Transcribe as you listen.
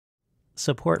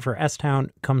Support for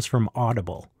S-Town comes from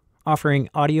Audible, offering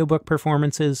audiobook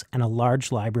performances and a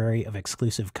large library of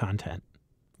exclusive content.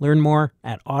 Learn more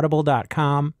at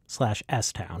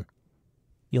audible.com/stown.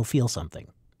 You'll feel something,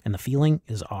 and the feeling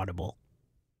is audible.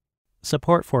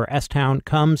 Support for S-Town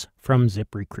comes from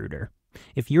ZipRecruiter.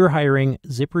 If you're hiring,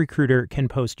 ZipRecruiter can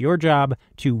post your job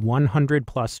to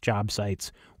 100-plus job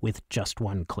sites with just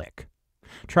one click.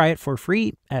 Try it for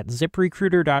free at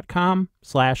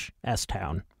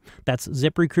ziprecruiter.com/stown. That's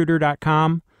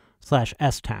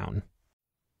ziprecruiter.com/stown.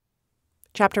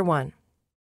 Chapter 1.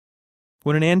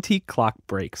 When an antique clock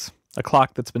breaks, a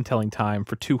clock that's been telling time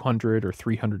for 200 or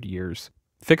 300 years,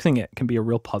 fixing it can be a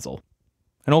real puzzle.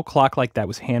 An old clock like that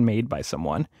was handmade by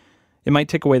someone. It might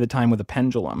tick away the time with a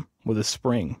pendulum, with a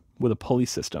spring, with a pulley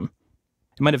system.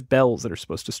 It might have bells that are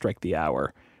supposed to strike the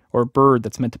hour, or a bird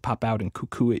that's meant to pop out and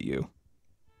cuckoo at you.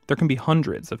 There can be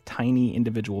hundreds of tiny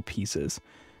individual pieces,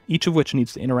 each of which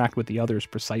needs to interact with the others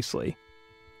precisely.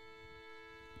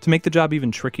 To make the job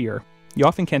even trickier, you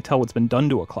often can't tell what's been done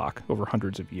to a clock over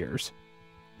hundreds of years.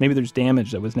 Maybe there's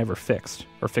damage that was never fixed,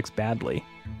 or fixed badly.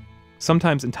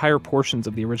 Sometimes entire portions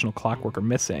of the original clockwork are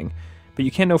missing, but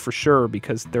you can't know for sure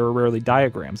because there are rarely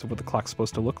diagrams of what the clock's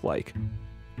supposed to look like.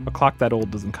 A clock that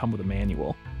old doesn't come with a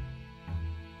manual.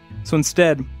 So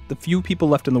instead, the few people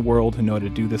left in the world who know how to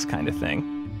do this kind of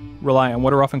thing rely on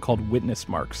what are often called witness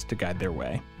marks to guide their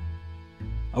way.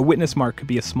 A witness mark could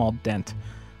be a small dent,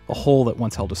 a hole that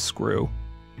once held a screw.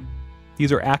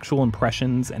 These are actual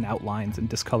impressions and outlines and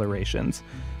discolorations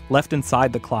left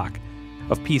inside the clock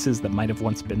of pieces that might have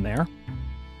once been there.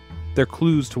 They're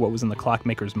clues to what was in the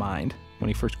clockmaker's mind when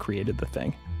he first created the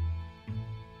thing.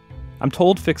 I'm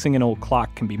told fixing an old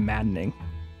clock can be maddening.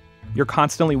 You're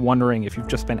constantly wondering if you've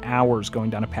just spent hours going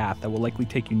down a path that will likely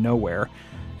take you nowhere,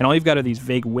 and all you've got are these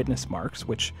vague witness marks,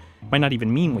 which might not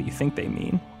even mean what you think they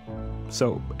mean.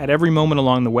 So at every moment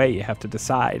along the way, you have to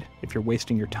decide if you're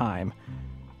wasting your time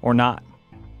or not.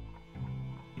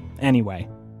 Anyway,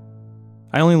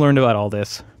 I only learned about all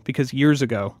this because years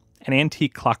ago, an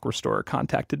antique clock restorer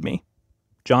contacted me,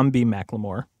 John B.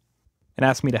 McLemore, and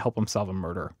asked me to help him solve a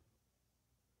murder.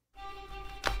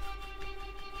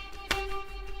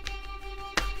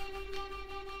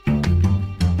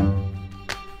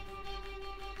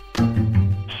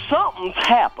 Something's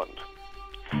happened.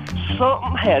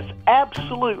 Something has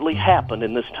absolutely happened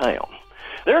in this town.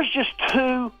 There's just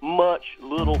too much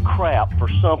little crap for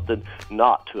something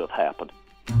not to have happened.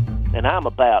 And I'm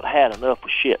about had enough of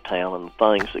shit town and the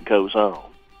things that goes on.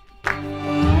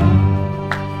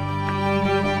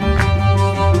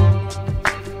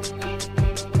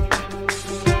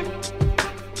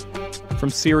 From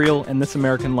Serial and This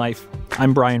American Life,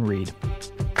 I'm Brian Reed.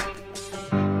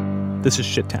 This is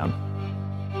Shittown.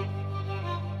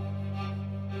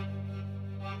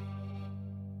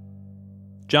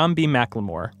 John B.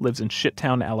 McLemore lives in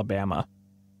Shittown, Alabama.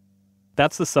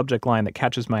 That's the subject line that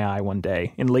catches my eye one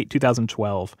day in late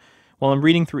 2012 while I'm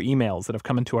reading through emails that have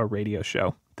come into our radio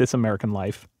show, This American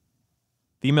Life.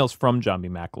 The email's from John B.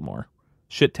 McLemore.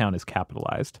 Shittown is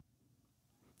capitalized.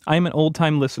 I am an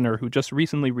old-time listener who just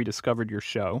recently rediscovered your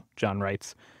show, John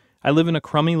writes. I live in a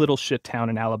crummy little shit town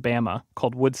in Alabama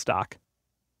called Woodstock.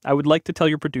 I would like to tell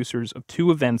your producers of 2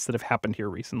 events that have happened here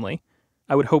recently.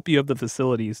 I would hope you have the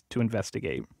facilities to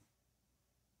investigate.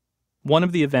 One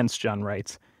of the events, John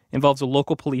writes, involves a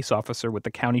local police officer with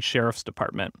the county sheriff's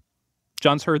department.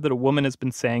 John's heard that a woman has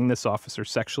been saying this officer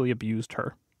sexually abused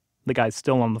her. The guy's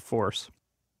still on the force.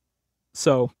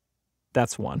 So,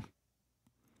 that's one.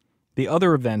 The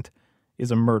other event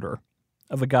is a murder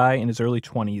of a guy in his early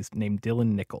 20s named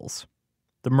Dylan Nichols.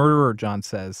 The murderer, John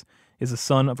says, is the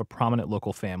son of a prominent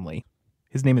local family.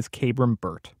 His name is Cabram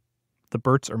Burt. The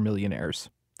Burts are millionaires.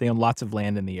 They own lots of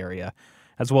land in the area,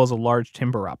 as well as a large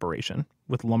timber operation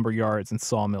with lumber yards and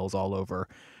sawmills all over,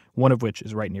 one of which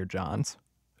is right near John's.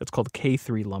 It's called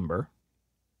K3 Lumber.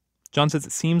 John says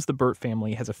it seems the Burt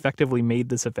family has effectively made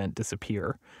this event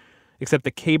disappear, except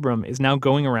that Cabram is now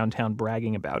going around town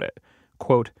bragging about it.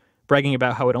 Quote, bragging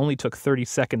about how it only took 30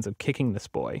 seconds of kicking this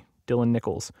boy, Dylan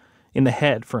Nichols, in the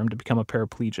head for him to become a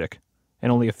paraplegic,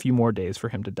 and only a few more days for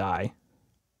him to die.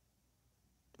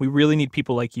 We really need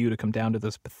people like you to come down to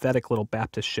this pathetic little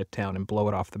Baptist shit town and blow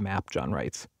it off the map, John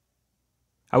writes.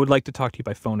 I would like to talk to you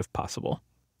by phone if possible.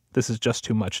 This is just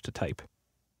too much to type.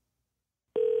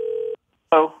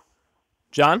 Hello?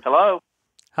 John? Hello?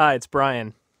 Hi, it's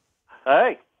Brian.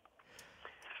 Hey.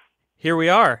 Here we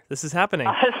are. This is happening.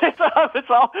 It's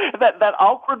all that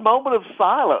awkward moment of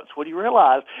silence when you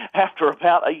realize after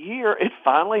about a year it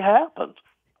finally happened.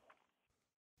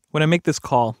 When I make this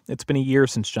call, it's been a year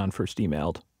since John first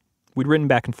emailed. We'd written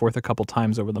back and forth a couple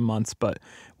times over the months, but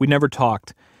we never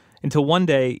talked until one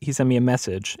day he sent me a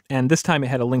message, and this time it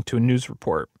had a link to a news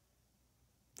report.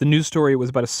 The news story was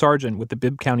about a sergeant with the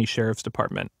Bibb County Sheriff's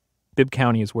Department. Bibb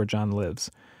County is where John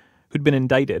lives, who'd been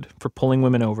indicted for pulling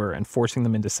women over and forcing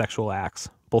them into sexual acts,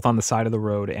 both on the side of the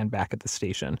road and back at the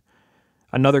station.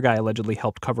 Another guy allegedly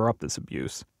helped cover up this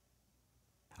abuse.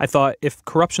 I thought if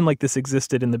corruption like this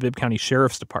existed in the Bibb County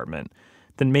Sheriff's Department,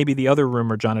 then maybe the other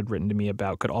rumor John had written to me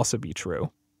about could also be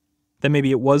true. Then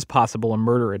maybe it was possible a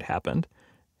murder had happened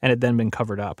and had then been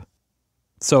covered up.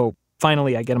 So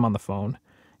finally I get him on the phone,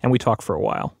 and we talk for a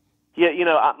while. Yeah,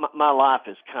 my life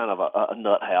is kind of a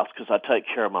nut house because I take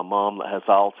care of my mom that has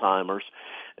Alzheimer's,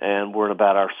 and we're in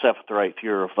about our 7th or 8th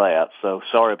year of that. So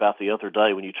sorry about the other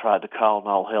day when you tried to call and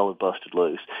all hell had busted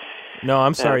loose. No,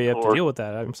 I'm sorry you have to deal with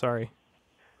that. I'm sorry.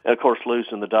 And, of course,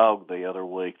 losing the dog the other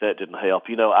week, that didn't help.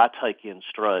 I take in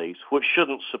strays, which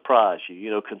shouldn't surprise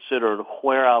you. Considering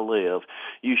where I live,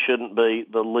 you shouldn't be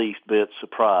the least bit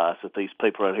surprised that these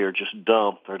people out here just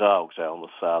dump their dogs out on the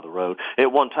side of the road.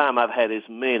 At one time, I've had as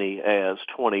many as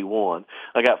 21.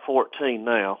 I got 14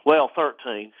 now. Well,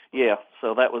 13, yeah.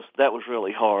 So that was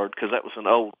really hard because that was an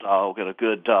old dog and a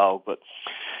good dog. But,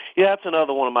 yeah, that's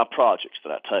another one of my projects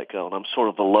that I take on. I'm sort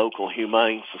of the local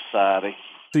humane society.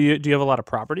 Do you have a lot of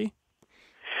property?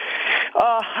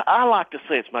 I like to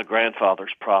say it's my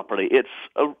grandfather's property. It's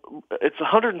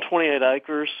 128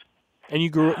 acres. And you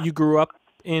grew up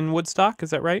in Woodstock, is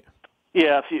that right?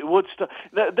 Yeah, Woodstock.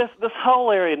 This whole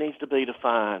area needs to be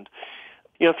defined.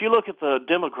 If you look at the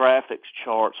demographics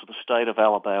charts of the state of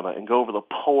Alabama and go over the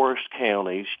poorest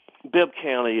counties, Bibb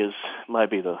County is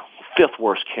maybe the 5th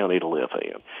worst county to live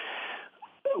in.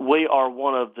 We are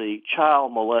one of the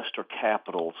child molester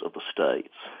capitals of the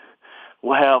states.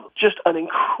 We have just an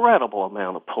incredible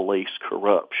amount of police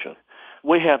corruption.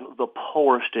 We have the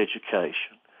poorest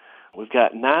education. We've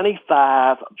got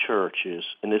 95 churches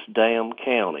in this damn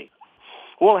county.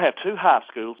 We only have 2 high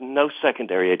schools, no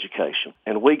secondary education.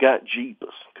 And we got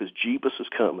Jeebus, because Jeebus is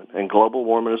coming. And global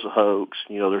warming is a hoax.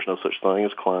 There's no such thing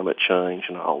as climate change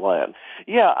and all that.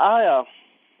 Yeah,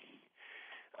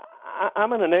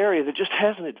 I'm in an area that just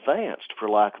hasn't advanced, for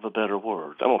lack of a better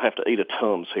word. I don't have to eat a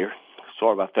Tums here.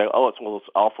 Sorry about that. Oh, it's one of those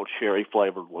awful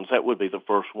cherry-flavored ones. That would be the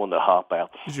first one to hop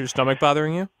out. Is your stomach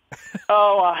bothering you?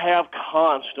 Oh, I have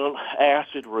constant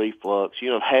acid reflux.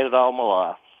 I've had it all my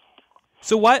life.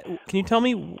 So can you tell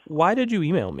me, why did you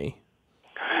email me?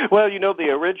 Well, the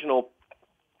original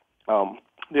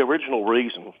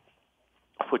reason,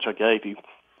 which I gave you,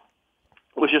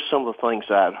 was just some of the things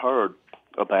I had heard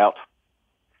about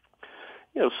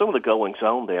some of the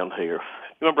goings-on down here.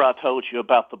 Remember I told you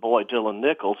about the boy Dylan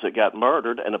Nichols that got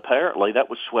murdered, and apparently that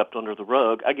was swept under the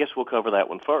rug. I guess we'll cover that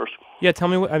one first. Yeah, tell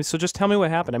me just tell me what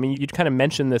happened. I mean, you kind of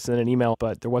mentioned this in an email,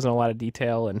 but there wasn't a lot of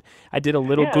detail, and I did a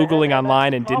little Googling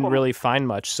online and didn't really find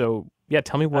much. So, yeah,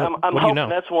 tell me what do you know?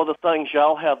 That's one of the things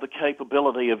y'all have the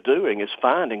capability of doing is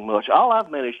finding much. All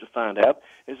I've managed to find out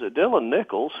is that Dylan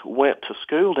Nichols went to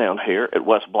school down here at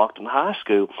West Blockton High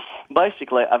School.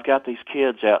 Basically, I've got these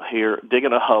kids out here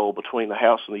digging a hole between the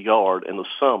house and the yard in the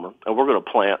summer, and we're going to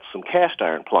plant some cast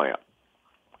iron plant.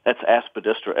 That's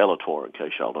Aspidistra elator, in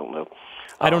case y'all don't know.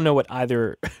 I don't know what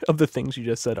either of the things you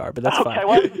just said are, but that's fine. Okay,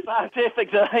 well, it's a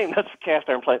scientific name. That's a cast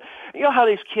iron plate. You know how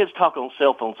these kids talk on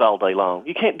cell phones all day long?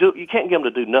 You can't get them to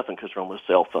do nothing because they're on their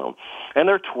cell phone. And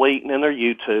they're tweeting and they're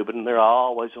YouTubing and they're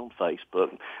always on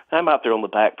Facebook. I'm out there on the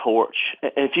back porch.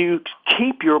 If you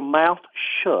keep your mouth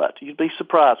shut, you'd be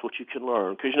surprised what you can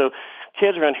learn. Because,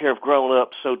 kids around here have grown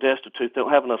up so destitute they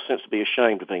don't have enough sense to be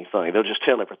ashamed of anything. They'll just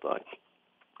tell everything.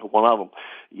 One of them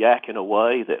yakking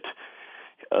away that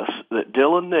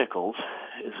Dylan Nichols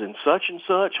is in such and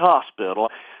such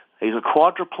hospital. He's a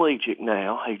quadriplegic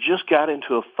now. He just got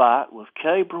into a fight with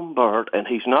Cabram Burt, and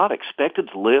he's not expected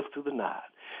to live through the night.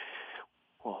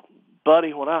 Well,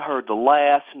 buddy, when I heard the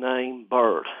last name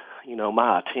Burt,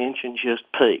 my attention just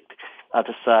peaked. I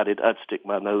decided I'd stick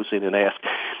my nose in and ask,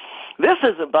 this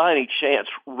isn't by any chance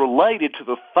related to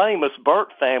the famous Burt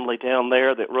family down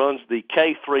there that runs the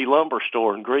K3 lumber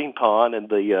store in Green Pond and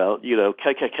the,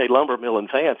 KKK lumber mill in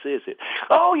Vance, is it?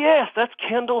 Oh, yes, that's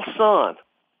Kendall's son.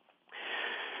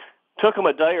 Took them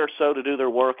a day or so to do their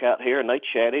work out here, and they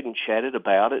chatted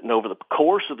about it. And over the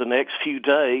course of the next few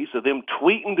days of them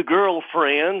tweeting to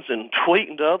girlfriends and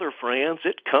tweeting to other friends,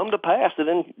 it come to pass that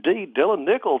indeed Dylan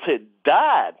Nichols had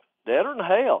died. Deader than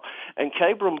hell. And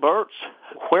Cabram Burt's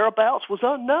whereabouts was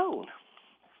unknown.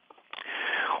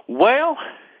 Well,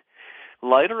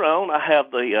 later on, I have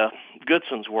the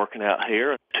Goodsons working out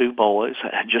here, 2 boys.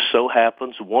 It just so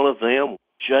happens one of them,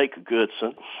 Jake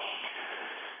Goodson,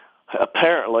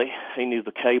 Apparently, he knew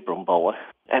the Cabram boy.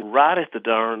 And right at the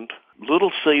darned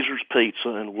Little Caesar's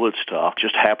Pizza in Woodstock,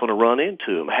 just happened to run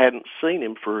into him. Hadn't seen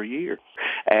him for a year.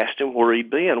 Asked him where he'd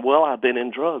been. Well, I've been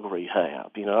in drug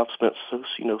rehab. I've spent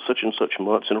such and such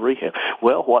months in rehab.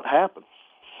 Well, what happened?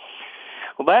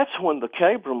 Well, that's when the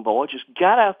Cabram boy just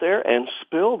got out there and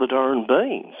spilled the darn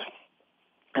beans.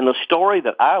 And the story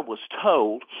that I was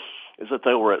told is that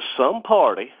they were at some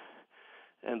party,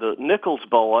 and the Nichols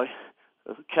boy,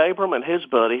 Cabram and his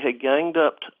buddy, had ganged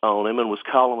up on him and was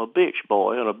calling him a bitch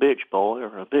boy and a bitch boy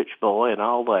or a bitch boy and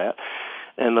all that.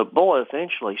 And the boy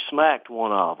eventually smacked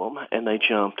one of them, and they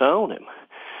jumped on him.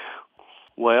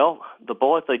 Well, the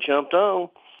boy they jumped on,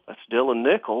 that's Dylan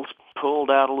Nichols,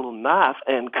 pulled out a little knife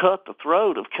and cut the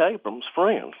throat of Cabram's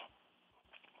friend.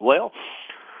 Well,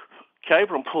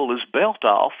 Cabram pulled his belt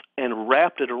off and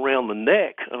wrapped it around the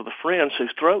neck of the friends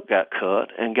whose throat got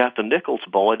cut and got the Nichols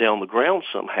boy down the ground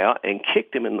somehow and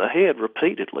kicked him in the head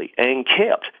repeatedly and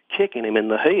kept kicking him in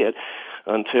the head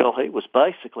until he was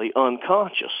basically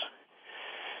unconscious.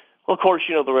 Well, of course,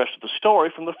 you know the rest of the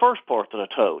story from the first part that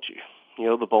I told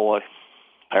you. The boy,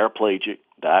 paraplegic,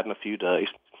 died in a few days.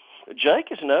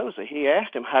 Jake is nosy. He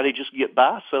asked him how did he just get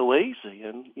by so easy,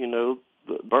 and,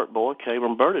 the Burt boy,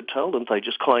 Cabram Burt, had told him they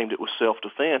just claimed it was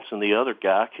self-defense, and the other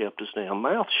guy kept his damn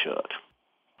mouth shut.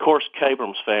 Of course,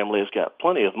 Cabram's family has got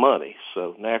plenty of money,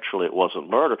 so naturally it wasn't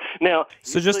murder. Now,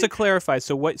 so just to clarify,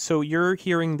 so you're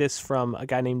hearing this from a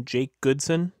guy named Jake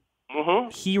Goodson? Mm-hmm.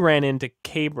 He ran into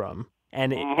Cabram,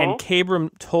 and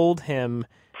Cabram told him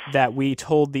that we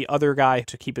told the other guy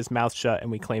to keep his mouth shut,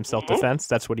 and we claimed self-defense.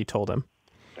 That's what he told him.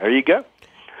 There you go.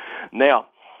 Now,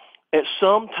 at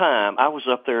some time, I was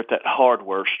up there at that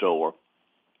hardware store,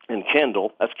 and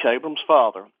Kendall, that's Cabram's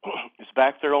father, is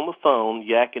back there on the phone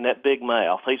yakking that big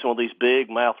mouth. He's one of these big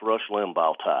mouth Rush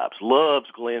Limbaugh types. Loves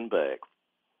Glenn Beck.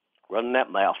 Running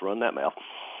that mouth.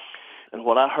 And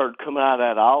what I heard coming out of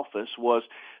that office was,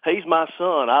 he's my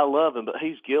son, I love him, but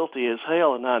he's guilty as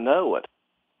hell, and I know it.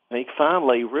 And he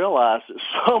finally realized that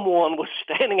someone was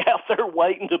standing out there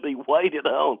waiting to be waited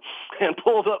on, and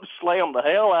pulled up and slammed the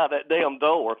hell out of that damn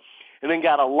door, and then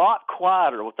got a lot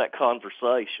quieter with that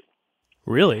conversation.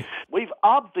 Really? We've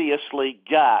obviously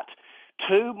got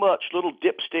too much little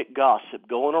dipstick gossip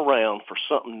going around for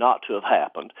something not to have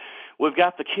happened. We've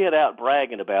got the kid out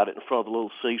bragging about it in front of the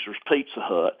Little Caesar's Pizza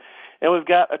Hut, and we've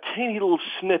got a teeny little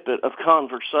snippet of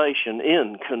conversation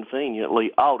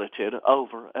inconveniently audited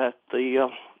over at the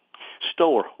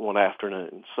store one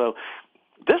afternoon. So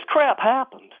this crap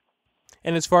happened.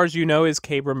 And as far as you know, is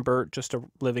Cabram Burt just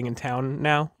living in town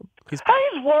now? He's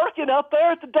working up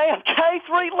there at the damn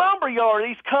K3 lumberyard.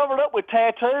 He's covered up with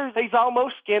tattoos. He's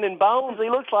almost skin and bones. He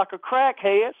looks like a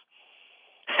crackhead.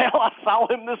 Hell, I saw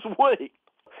him this week.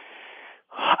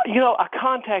 I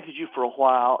contacted you for a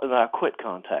while, and I quit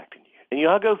contacting you. And,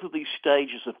 I go through these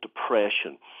stages of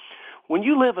depression. When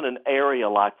you live in an area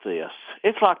like this,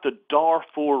 it's like the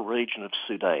Darfur region of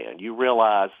Sudan. You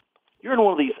realize you're in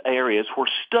one of these areas where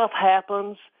stuff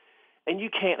happens and you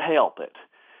can't help it.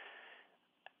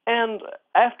 And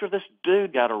after this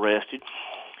dude got arrested,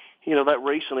 that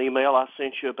recent email I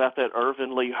sent you about that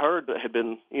Irvin Lee Hurd that had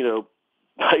been,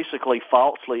 basically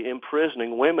falsely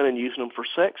imprisoning women and using them for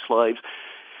sex slaves,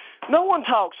 no one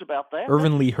talks about that.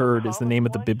 Irvin Lee Hurd is the name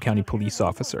of the Bibb County police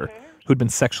officer who'd been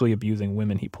sexually abusing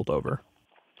women he pulled over.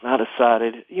 I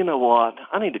decided, you know what,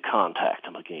 I need to contact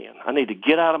him again. I need to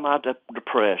get out of my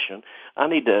depression. I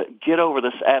need to get over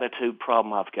this attitude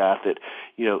problem I've got that,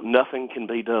 nothing can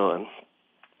be done.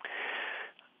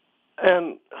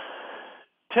 And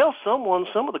tell someone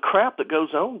some of the crap that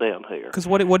goes on down here. Because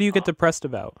what do you get depressed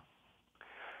about?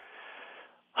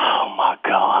 Oh, my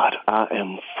God. I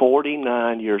am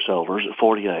 49 years old. Or is it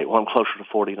 48? Well, I'm closer to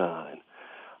 49.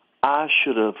 I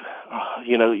should have,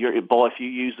 boy, if you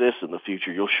use this in the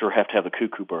future, you'll sure have to have a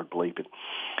cuckoo bird bleeping.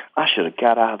 I should have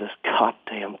got out of this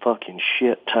goddamn fucking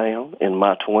shit town in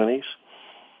my 20s.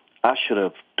 I should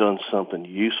have done something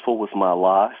useful with my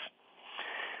life.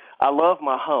 I love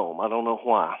my home. I don't know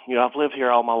why. I've lived here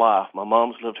all my life. My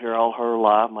mom's lived here all her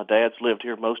life. My dad's lived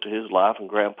here most of his life, and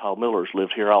Grandpa Miller's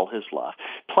lived here all his life.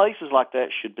 Places like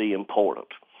that should be important.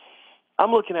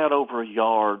 I'm looking out over a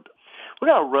yard. We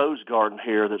got a rose garden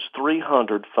here that's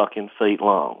 300 fucking feet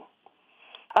long.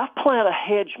 I've planted a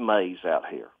hedge maze out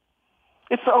here.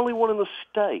 It's the only one in the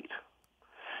state.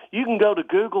 You can go to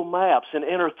Google Maps and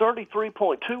enter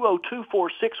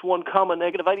 33.202461,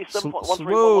 negative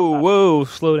 87.13. Whoa,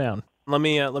 slow down. Let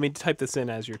me type this in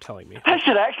as you're telling me. That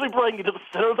should actually bring you to the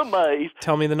center of the maze.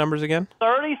 Tell me the numbers again.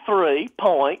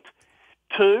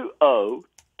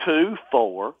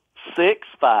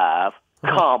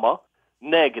 33.202465,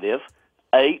 negative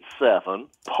 87.1.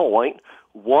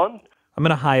 I'm going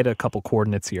to hide a couple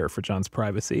coordinates here for John's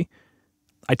privacy.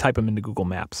 I type them into Google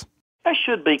Maps. I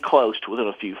should be close to within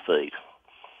a few feet.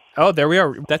 Oh, there we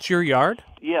are. That's your yard?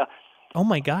 Yeah. Oh,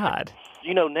 my God.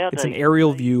 You know, nowadays, It's an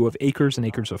aerial view of acres and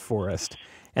acres of forest.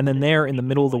 And then there in the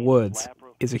middle of the woods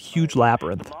is a huge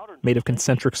labyrinth made of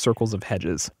concentric circles of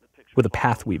hedges with a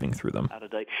path weaving through them.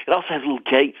 It also has little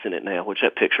gates in it now, which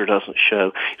that picture doesn't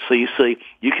show. So you see,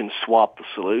 you can swap the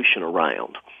solution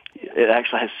around. It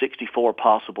actually has 64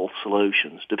 possible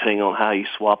solutions, depending on how you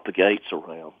swap the gates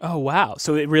around. Oh, wow.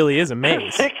 So it really is a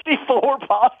maze. 64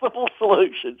 possible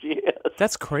solutions, yes.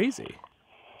 That's crazy.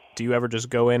 Do you ever just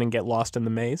go in and get lost in the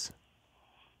maze?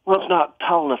 Well, it's not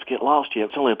tall enough to get lost yet.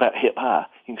 It's only about hip high.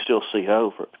 You can still see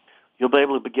over it. You'll be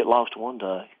able to get lost one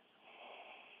day.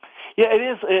 Yeah, it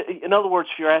is. In other words,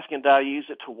 if you're asking, do I use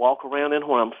it to walk around in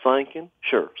when I'm thinking?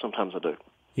 Sure, sometimes I do.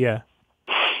 Yeah.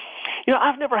 You know,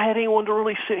 I've never had anyone to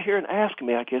really sit here and ask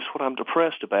me, I guess, what I'm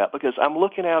depressed about, because I'm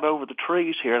looking out over the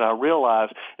trees here and I realize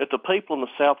that the people in the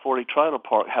South 40 Trailer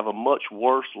Park have a much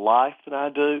worse life than I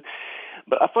do.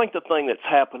 But I think the thing that's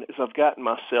happened is I've gotten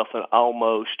myself in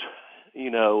almost,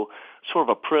 sort of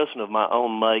a prison of my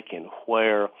own making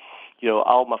where,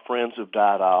 all my friends have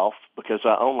died off because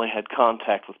I only had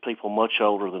contact with people much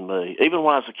older than me. Even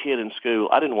when I was a kid in school,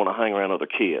 I didn't want to hang around other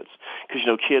kids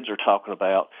because, kids are talking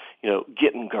about,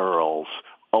 getting girls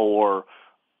or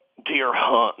deer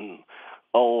hunting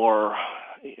or,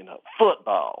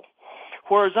 football.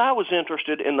 Whereas I was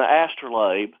interested in the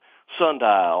astrolabe,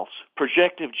 sundials,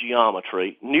 projective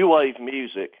geometry, new wave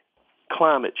music,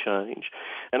 climate change,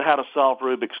 and how to solve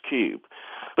Rubik's Cube.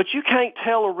 But you can't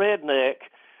tell a redneck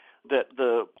that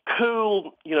the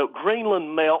cool,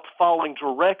 Greenland melt falling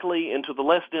directly into the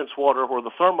less dense water where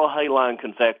the thermohaline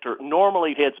convector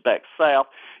normally heads back south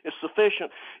is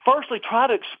sufficient. Firstly, try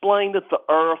to explain that the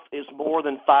Earth is more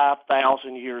than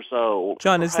 5,000 years old.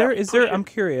 John, is there? I'm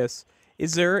curious.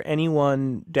 Is there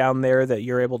anyone down there that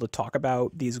you're able to talk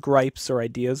about these gripes or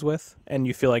ideas with, and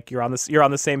you feel like you're on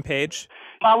the same page?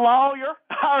 My lawyer,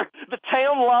 the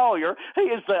town lawyer,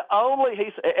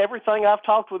 he's everything I've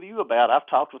talked with you about, I've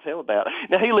talked with him about.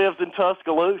 Now, he lives in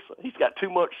Tuscaloosa. He's got too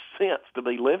much sense to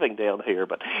be living down here,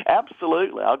 but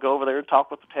absolutely, I'll go over there and talk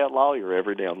with the town lawyer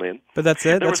every now and then. But that's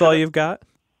it? That's all you've got?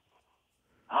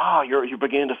 Oh, you're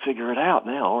beginning to figure it out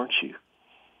now, aren't you?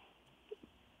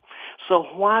 So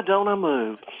why don't I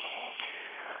move?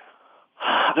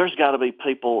 There's got to be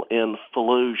people in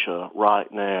Fallujah right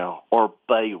now or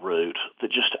Beirut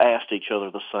that just asked each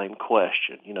other the same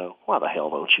question. Why the hell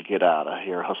don't you get out of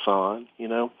here, Hassan?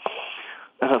 And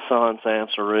Hassan's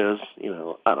answer is,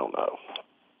 I don't know.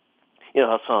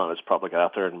 Hassan has probably got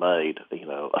out there and made,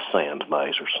 a sand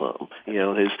maze or something.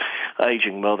 His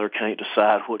aging mother can't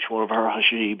decide which one of her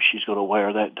hijabs she's going to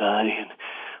wear that day. And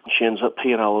she ends up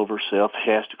peeing all over herself. He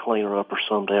has to clean her up or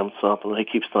some damn something. He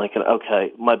keeps thinking,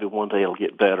 okay, maybe one day it'll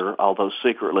get better, although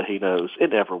secretly he knows it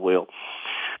never will.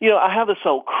 I have this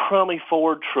old crummy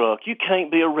Ford truck. You can't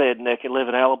be a redneck and live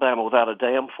in Alabama without a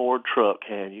damn Ford truck,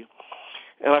 can you?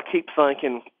 And I keep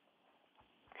thinking,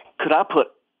 could I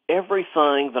put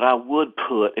everything that I would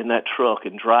put in that truck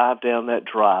and drive down that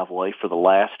driveway for the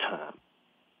last time?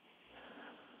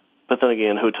 But then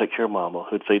again, who'd take care of Mama?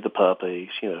 Who'd feed the puppies?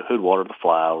 Who'd water the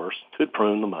flowers? Who'd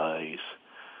prune the maize?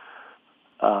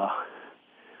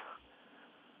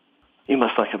 You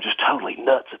must think I'm just totally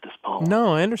nuts at this point.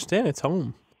 No, I understand. It's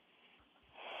home.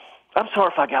 I'm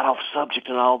sorry if I got off subject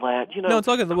and all that. No, it's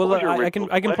all good. Well, I can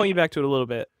point you back to it a little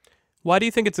bit. Why do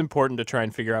you think it's important to try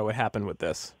and figure out what happened with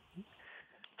this?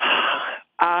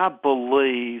 I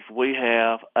believe we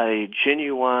have a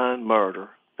genuine murder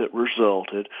that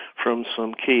resulted from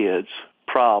some kids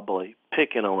probably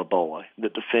picking on a boy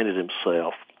that defended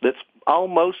himself. That's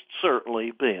almost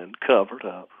certainly been covered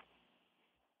up.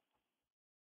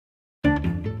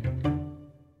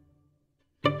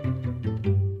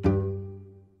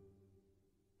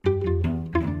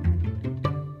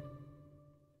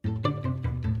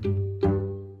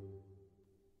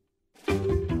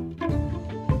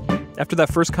 After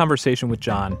that first conversation with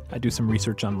John, I do some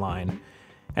research online,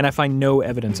 and I find no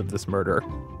evidence of this murder.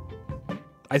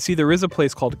 I see there is a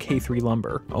place called K3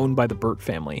 Lumber, owned by the Burt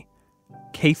family.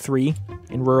 K3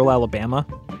 in rural Alabama?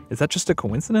 Is that just a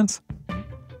coincidence?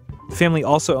 The family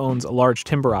also owns a large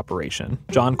timber operation.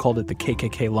 John called it the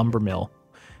KKK Lumber Mill,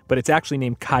 but it's actually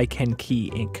named Kai Ken Key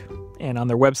Inc. And on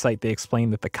their website, they explain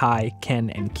that the Kai,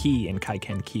 Ken, and Key in Kai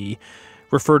Ken Key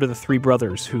refer to the three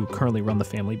brothers who currently run the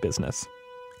family business: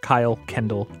 Kyle,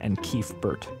 Kendall, and Keith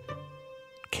Burt.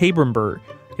 Kabram Burt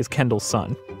is Kendall's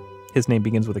son. His name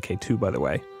begins with a K too, by the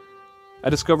way. I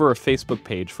discover a Facebook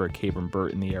page for a Cabram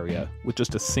Burt in the area with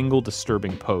just a single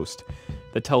disturbing post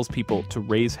that tells people to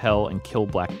raise hell and kill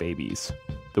black babies,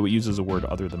 though it uses a word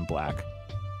other than black.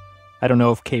 I don't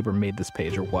know if Cabram made this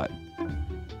page or what.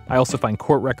 I also find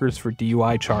court records for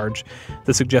DUI charge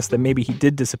that suggest that maybe he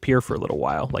did disappear for a little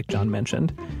while, like John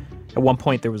mentioned. At one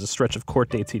point, there was a stretch of court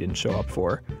dates he didn't show up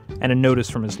for, and a notice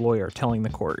from his lawyer telling the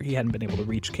court he hadn't been able to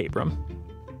reach Cabram.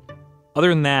 Other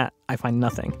than that, I find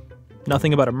nothing.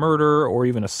 Nothing about a murder or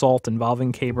even assault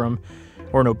involving Cabram,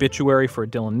 or an obituary for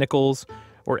Dylan Nichols,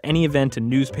 or any event in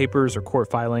newspapers or court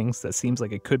filings that seems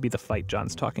like it could be the fight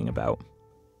John's talking about.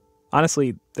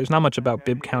 Honestly, there's not much about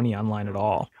Bibb County online at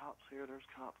all.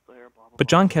 But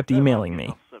John kept emailing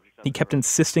me. He kept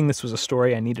insisting this was a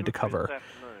story I needed to cover.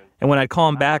 And when I'd call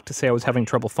him back to say I was having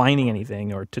trouble finding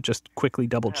anything or to just quickly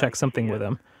double-check something with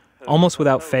him, almost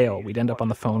without fail, we'd end up on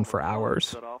the phone for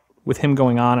hours, with him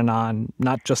going on,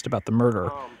 not just about the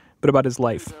murder, but about his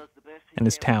life and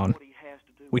his town.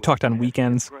 We talked on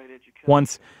weekends.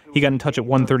 Once, he got in touch at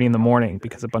 1:30 in the morning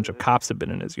because a bunch of cops had been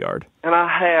in his yard. And I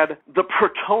had the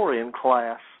Praetorian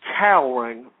class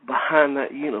cowering behind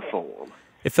that uniform.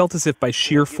 It felt as if by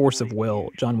sheer force of will,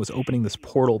 John was opening this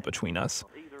portal between us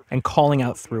and calling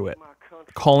out through it,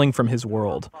 calling from his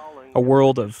world, a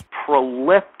world of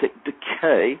proleptic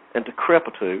decay and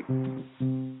decrepitude.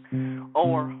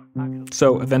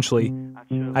 So eventually,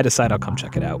 I decide I'll come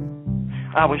check it out.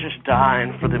 I was just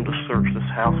dying for them to search this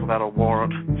house without a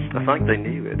warrant. I think they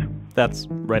knew it. That's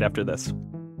right after this.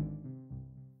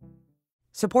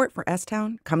 Support for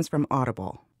S-Town comes from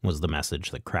Audible, was the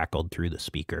message that crackled through the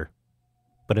speaker.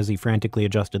 But as he frantically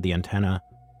adjusted the antenna,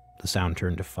 the sound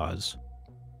turned to fuzz.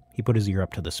 He put his ear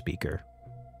up to the speaker.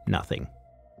 Nothing.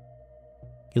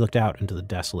 He looked out into the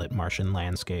desolate Martian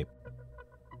landscape.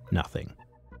 Nothing.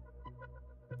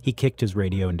 He kicked his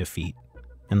radio in defeat,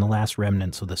 and the last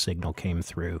remnants of the signal came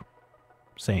through,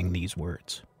 saying these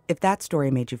words. If that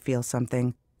story made you feel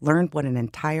something, learn what an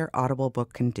entire Audible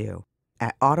book can do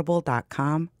at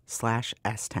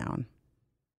audible.com/STown.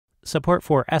 Support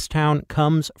for S-Town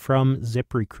comes from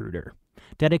ZipRecruiter,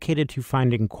 dedicated to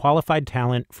finding qualified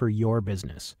talent for your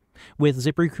business. With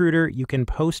ZipRecruiter, you can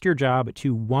post your job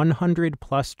to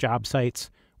 100-plus job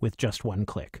sites with just one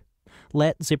click.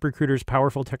 Let ZipRecruiter's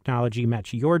powerful technology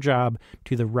match your job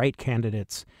to the right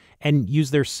candidates and use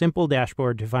their simple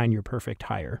dashboard to find your perfect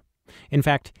hire. In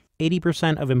fact,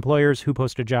 80% of employers who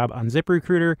post a job on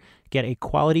ZipRecruiter get a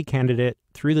quality candidate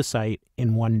through the site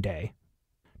in one day.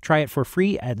 Try it for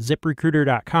free at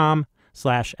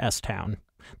ziprecruiter.com/STown.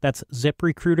 That's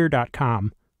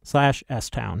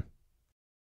ziprecruiter.com/STown.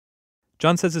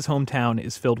 John says his hometown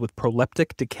is filled with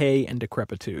proleptic decay and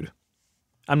decrepitude.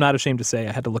 I'm not ashamed to say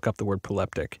I had to look up the word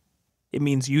proleptic. It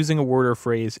means using a word or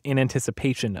phrase in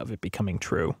anticipation of it becoming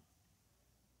true.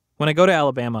 When I go to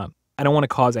Alabama, I don't want to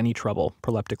cause any trouble,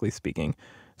 proleptically speaking,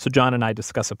 so John and I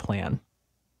discuss a plan.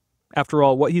 After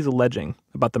all, what he's alleging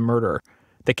about the murder,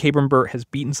 that Cabram Burt has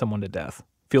beaten someone to death,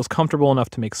 feels comfortable enough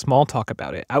to make small talk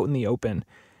about it out in the open,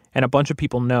 and a bunch of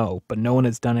people know, but no one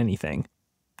has done anything.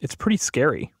 It's pretty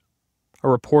scary. A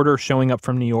reporter showing up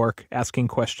from New York, asking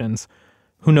questions.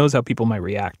 Who knows how people might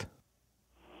react?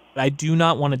 I do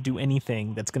not want to do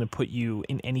anything that's going to put you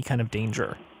in any kind of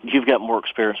danger. You've got more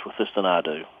experience with this than I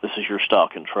do. This is your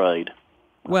stock in trade.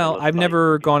 Well, I've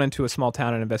never gone into a small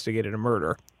town and investigated a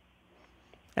murder.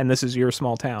 And this is your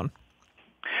small town.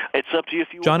 It's up to you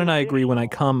if you John want and to I agree when I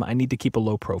come, I need to keep a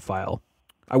low profile.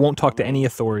 I won't talk to any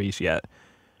authorities yet.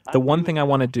 The one thing I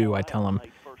want to do, I tell him,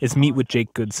 is meet with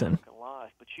Jake Goodson.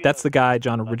 That's the guy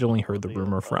John originally heard the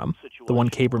rumor from, the one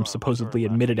Cabram supposedly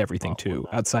admitted everything to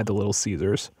outside the Little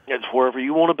Caesars. It's wherever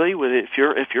you want to be with it.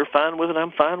 If you're fine with it,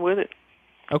 I'm fine with it.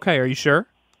 Okay, are you sure?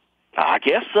 I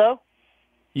guess so.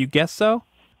 You guess so?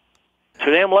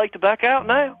 Too damn late to back out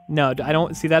now. No, I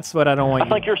don't. See, that's what I don't want I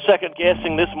think you're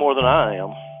second-guessing this more than I am.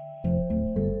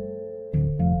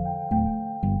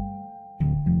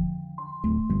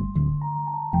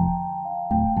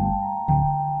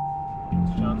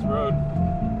 John's Road.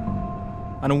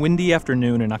 On a windy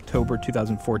afternoon in October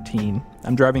 2014,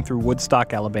 I'm driving through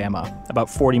Woodstock, Alabama, about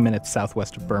 40 minutes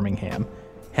southwest of Birmingham,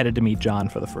 headed to meet John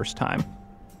for the first time.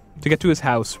 To get to his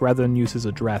house, rather than use his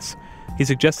address, he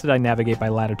suggested I navigate by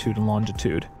latitude and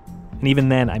longitude. And even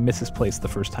then, I miss his place the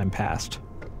first time past.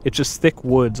 It's just thick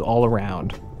woods all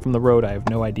around. From the road, I have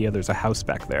no idea there's a house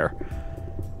back there.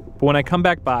 But when I come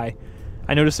back by,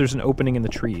 I notice there's an opening in the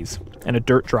trees and a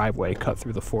dirt driveway cut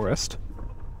through the forest.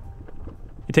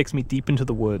 It takes me deep into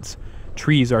the woods,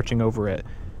 trees arching over it,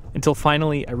 until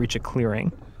finally I reach a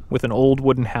clearing with an old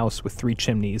wooden house with 3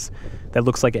 chimneys that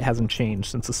looks like it hasn't changed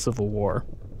since the Civil War.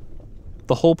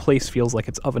 The whole place feels like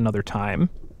it's of another time.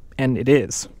 And it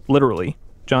is, literally.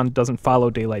 John doesn't follow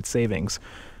daylight savings,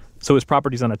 so his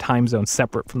property's on a time zone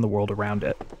separate from the world around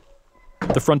it.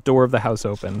 The front door of the house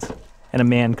opens, and a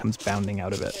man comes bounding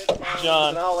out of it.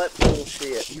 John. All that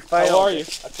bullshit. How are you? I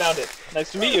found it.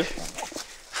 Nice to meet you.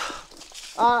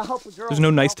 There's no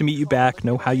nice to meet you back,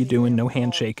 no how you doing, no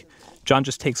handshake. John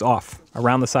just takes off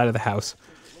around the side of the house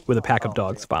with a pack of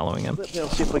dogs following him. Let's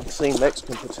see if we can see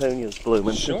Mexican petunias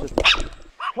blooming. Sure.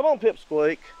 Come on,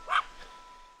 Pipsqueak.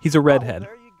 He's a redhead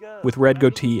with red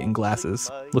goatee and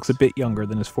glasses. Looks a bit younger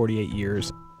than his 48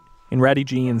 years. In ratty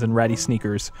jeans and ratty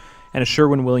sneakers and a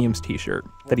Sherwin-Williams t-shirt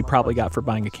that he probably got for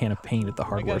buying a can of paint at the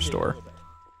hardware store.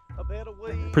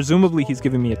 Presumably he's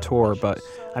giving me a tour, but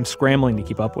I'm scrambling to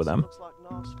keep up with him.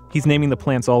 He's naming the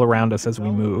plants all around us as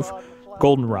we move.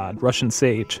 Goldenrod, Russian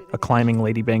sage, a climbing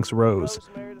ladybank's rose.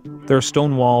 There are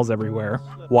stone walls everywhere,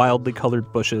 wildly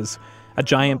colored bushes, a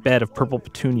giant bed of purple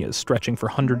petunias stretching for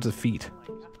hundreds of feet.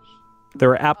 There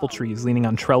are apple trees leaning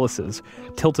on trellises,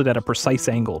 tilted at a precise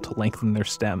angle to lengthen their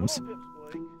stems.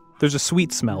 There's a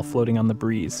sweet smell floating on the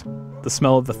breeze, the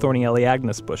smell of the thorny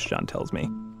Elaeagnus bush, John tells me.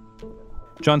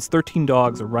 John's 13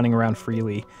 dogs are running around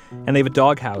freely, and they have a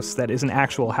doghouse that is an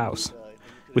actual house,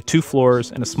 with 2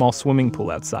 floors and a small swimming pool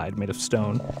outside made of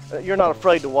stone. You're not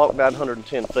afraid to walk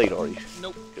 910 feet, are you?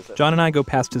 Nope. John and I go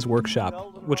past his workshop,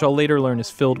 which I'll later learn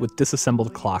is filled with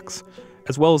disassembled clocks,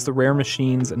 as well as the rare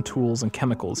machines and tools and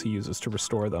chemicals he uses to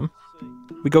restore them.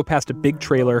 We go past a big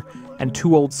trailer and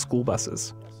 2 old school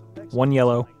buses, one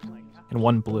yellow and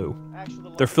one blue.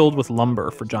 They're filled with lumber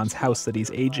for John's house that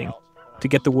he's aging, to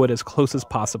get the wood as close as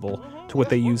possible to what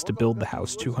they used to build the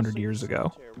house 200 years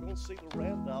ago.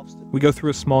 We go through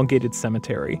a small gated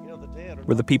cemetery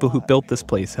where the people who built this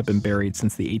place have been buried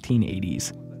since the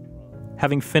 1880s.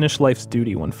 Having finished life's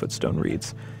duty, one footstone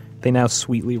reads, they now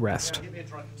sweetly rest.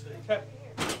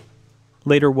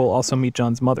 Later, we'll also meet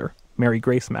John's mother, Mary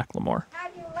Grace McLemore. How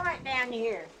do you like down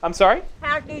here? I'm sorry?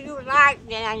 How do you like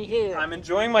down here? I'm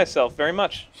enjoying myself very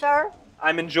much. Sir,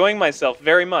 I'm enjoying myself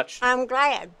very much. I'm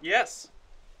glad. Yes.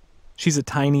 She's a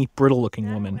tiny,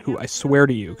 brittle-looking woman who, I swear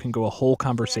to you, can go a whole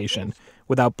conversation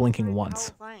without blinking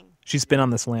once. She's been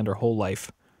on this land her whole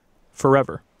life.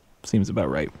 Forever. Seems about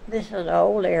right. This is an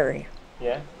old area.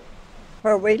 Yeah?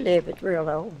 Where we live, it's real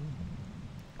old.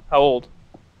 How old?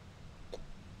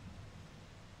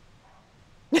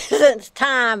 Since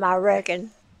time, I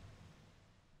reckon.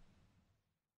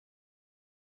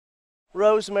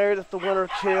 Rosemary that the winter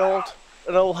killed.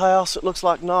 An old house that looks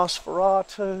like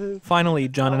Nosferatu. Finally,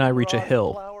 John and I reach a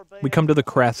hill. We come to the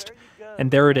crest, and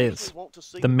there it is,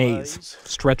 the maze,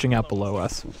 stretching out below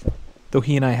us. Though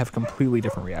he and I have completely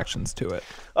different reactions to it.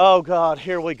 Oh, God,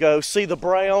 here we go. See the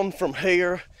brown from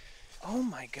here? Oh,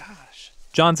 my gosh.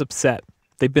 John's upset.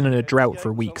 They've been in a drought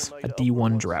for weeks, a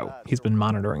D1 drought. He's been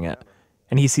monitoring it.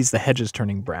 And he sees the hedges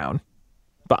turning brown.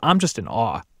 But I'm just in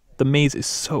awe. The maze is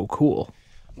so cool.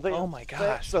 Oh my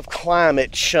gosh. Of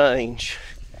climate change.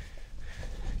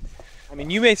 I mean,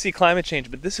 you may see climate change,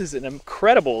 but this is an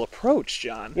incredible approach,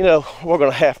 John. You know, we're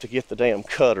going to have to get the damn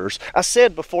cutters. I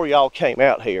said before y'all came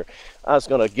out here, I was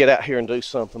going to get out here and do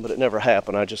something, but it never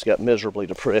happened. I just got miserably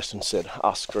depressed and said,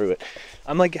 I'll screw it.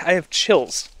 I have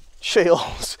chills.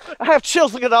 Chills. I have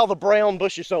chills. Look at all the brown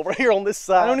bushes over here on this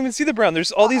side. I don't even see the brown.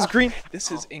 There's all these green.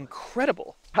 This is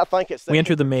incredible. I think it's... We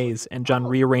enter the maze, and John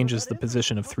rearranges the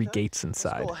position of 3 gates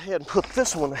inside. Go ahead and put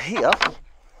this one here.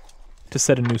 To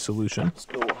set a new solution. Let's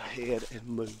go ahead and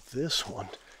move this one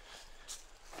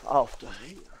off to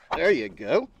here. There you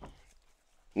go.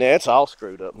 Now it's all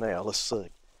screwed up now. Let's see.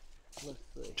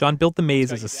 John built the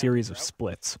maze as a series of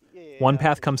splits. One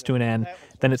path comes to an end,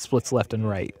 then it splits left and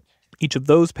right. Each of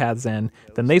those paths end,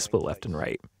 then they split left and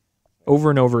right. Over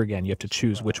and over again, you have to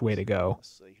choose which way to go.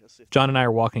 John and I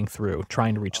are walking through,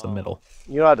 trying to reach the middle.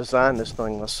 You know, I designed this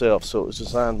thing myself, so it was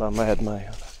designed by a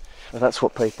madman. That's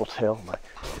what people tell me.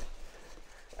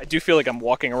 I do feel like I'm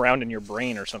walking around in your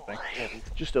brain or something.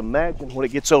 Just imagine when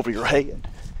it gets over your head.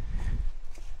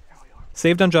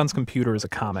 Saved on John's computer is a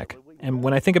comic, and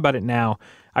when I think about it now,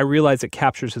 I realize it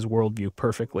captures his worldview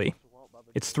perfectly.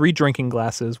 It's 3 drinking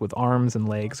glasses with arms and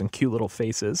legs and cute little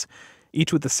faces,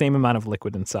 each with the same amount of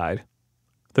liquid inside.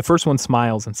 The first one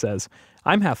smiles and says,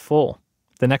 I'm half full.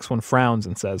 The next one frowns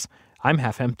and says, I'm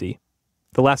half empty.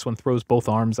 The last one throws both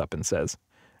arms up and says,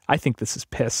 I think this is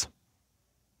piss.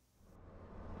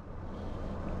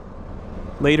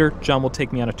 Later, John will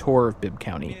take me on a tour of Bibb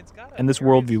County, and this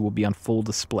worldview will be on full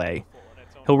display.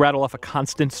 He'll rattle off a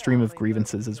constant stream of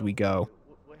grievances as we go.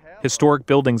 Historic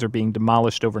buildings are being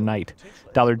demolished overnight.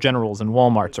 Dollar Generals and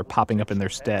Walmarts are popping up in their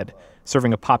stead,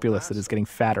 serving a populace that is getting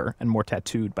fatter and more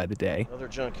tattooed by the day. Another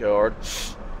junkyard.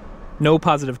 No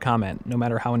positive comment, no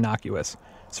matter how innocuous,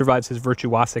 survives his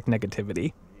virtuosic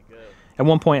negativity. At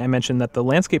one point, I mentioned that the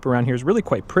landscape around here is really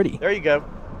quite pretty. There you go.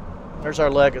 There's our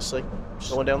legacy.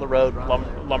 Going down the road.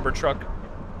 Lumber truck.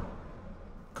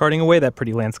 Carting away that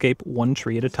pretty landscape one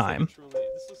tree at a time.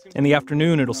 In the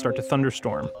afternoon, it'll start to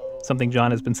thunderstorm, something John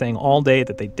has been saying all day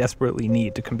that they desperately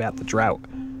need to combat the drought.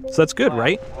 So that's good,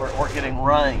 right? We're getting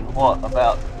rain,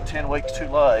 about 10 weeks too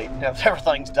late. Now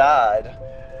everything's died.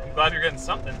 I'm glad you're getting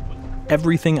something.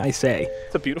 Everything I say.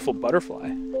 It's a beautiful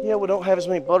butterfly. Yeah, we don't have as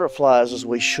many butterflies as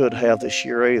we should have this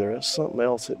year either. It's something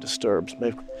else that disturbs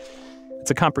me. It's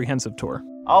a comprehensive tour.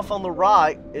 Off on the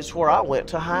right is where I went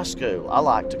to high school. I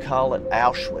like to call it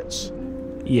Auschwitz.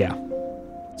 Yeah.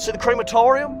 See the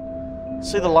crematorium?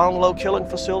 See the long, low killing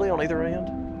facility on either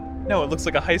end? No, it looks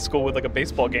like a high school with like a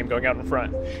baseball game going out in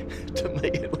front. To me,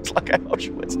 it looks like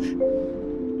Auschwitz.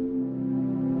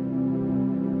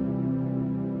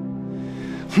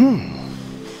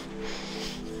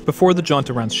 Before the jaunt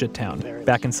around Shittown,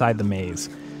 back inside the maze,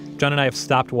 John and I have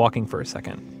stopped walking for a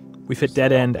second. We've hit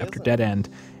dead end after dead end,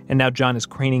 and now John is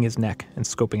craning his neck and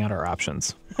scoping out our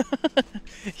options.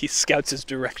 He scouts his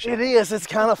direction. It is. It's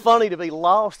kind of funny to be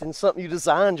lost in something you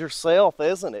designed yourself,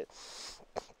 isn't it?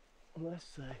 Let's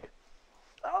see.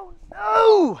 Oh,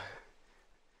 no!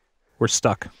 We're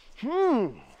stuck.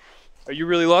 Are you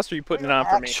really lost, or are you putting it on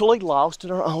for me? Actually lost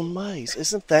in our own maze.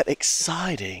 Isn't that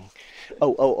exciting?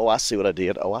 Oh, I see what I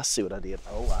did. Oh, I see what I did.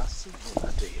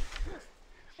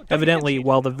 Evidently,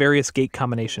 while the various gate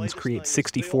combinations create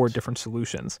 64 different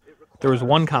solutions, there is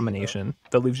one combination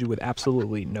that leaves you with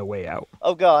absolutely no way out.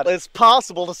 Oh, God. It's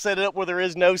possible to set it up where there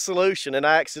is no solution, and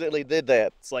I accidentally did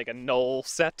that. It's like a null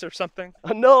set or something?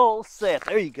 A null set.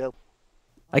 There you go.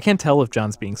 I can't tell if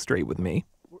John's being straight with me.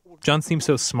 John seems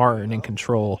so smart and in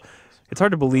control. It's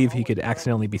hard to believe he could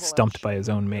accidentally be stumped by his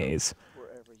own maze.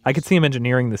 I could see him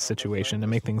engineering this situation to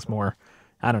make things more,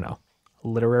 I don't know,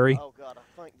 literary,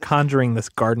 conjuring this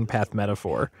garden path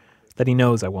metaphor that he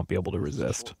knows I won't be able to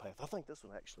resist. I think this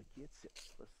one actually gets it.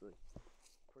 Let's see.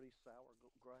 Pretty sour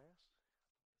grass.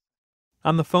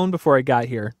 On the phone before I got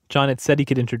here, John had said he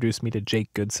could introduce me to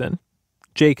Jake Goodson.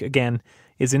 Jake, again,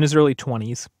 is in his early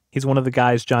 20s. He's one of the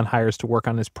guys John hires to work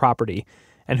on his property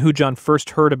and who John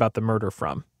first heard about the murder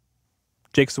from.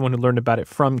 Jake's the one who learned about it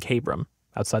from Cabram,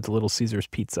 outside the Little Caesars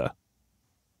Pizza.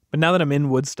 But now that I'm in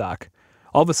Woodstock,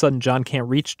 all of a sudden John can't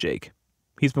reach Jake.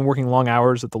 He's been working long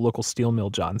hours at the local steel mill,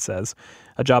 John says,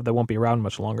 a job that won't be around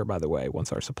much longer, by the way,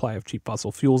 once our supply of cheap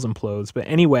fossil fuels implodes. But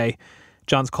anyway,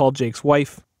 John's called Jake's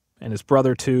wife and his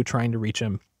brother, too, trying to reach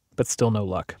him, but still no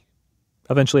luck.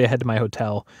 Eventually I head to my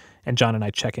hotel, and John and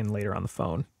I check in later on the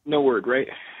phone. No word, right?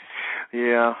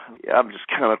 Yeah, I'm just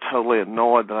kind of totally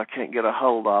annoyed that I can't get a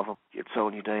hold of them. It's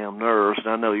on your damn nerves,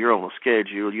 and I know you're on a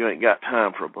schedule. You ain't got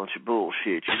time for a bunch of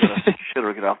bullshit. You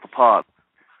should get off the pot.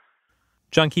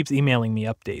 John keeps emailing me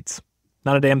updates.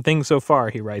 Not a damn thing so far,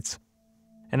 he writes.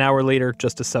 An hour later,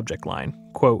 just a subject line.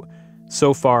 Quote,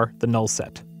 so far, the null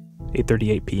set.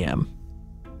 8:38 p.m.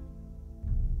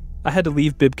 I had to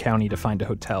leave Bibb County to find a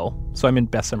hotel, so I'm in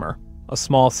Bessemer, a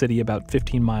small city about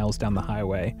 15 miles down the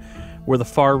highway, where the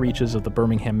far reaches of the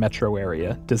Birmingham metro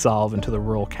area dissolve into the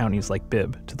rural counties like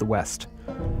Bibb to the west.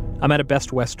 I'm at a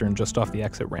Best Western just off the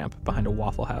exit ramp behind a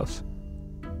Waffle House.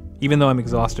 Even though I'm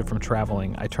exhausted from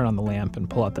traveling, I turn on the lamp and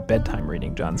pull out the bedtime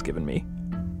reading John's given me.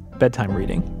 Bedtime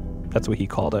reading, that's what he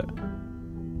called it.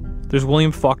 There's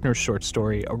William Faulkner's short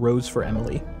story, A Rose for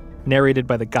Emily, narrated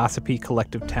by the gossipy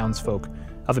collective townsfolk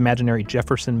of imaginary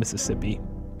Jefferson, Mississippi,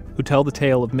 who tell the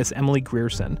tale of Miss Emily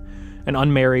Grierson, an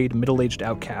unmarried, middle-aged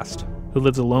outcast who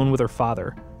lives alone with her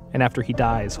father and after he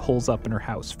dies, holes up in her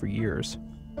house for years.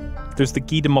 There's the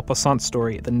Guy de Maupassant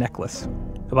story, The Necklace,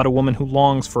 about a woman who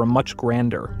longs for a much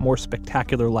grander, more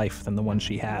spectacular life than the one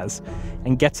she has,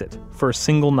 and gets it for a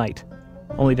single night,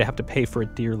 only to have to pay for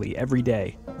it dearly every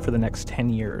day for the next 10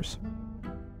 years.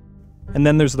 And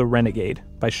then there's The Renegade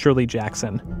by Shirley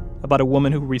Jackson, about a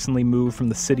woman who recently moved from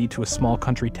the city to a small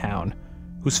country town,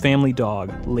 whose family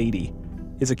dog, Lady,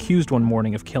 is accused one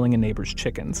morning of killing a neighbor's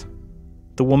chickens.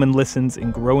 The woman listens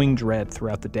in growing dread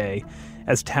throughout the day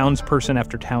as townsperson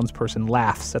after townsperson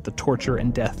laughs at the torture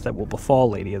and death that will befall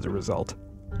Lady as a result,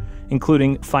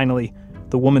 including, finally,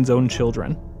 the woman's own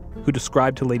children, who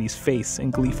describe to Lady's face in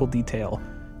gleeful detail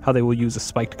how they will use a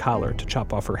spiked collar to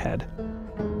chop off her head.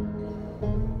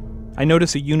 I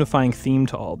notice a unifying theme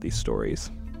to all of these stories,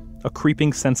 a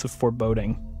creeping sense of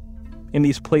foreboding. In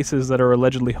these places that are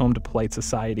allegedly home to polite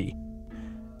society,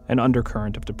 an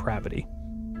undercurrent of depravity.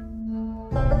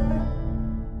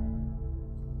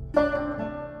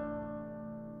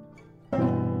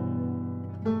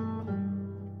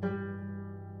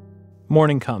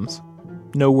 Morning comes.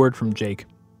 No word from Jake.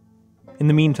 In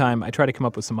the meantime, I try to come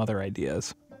up with some other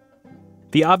ideas.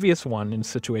 The obvious one in a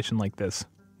situation like this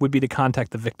would be to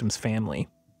contact the victim's family.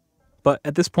 But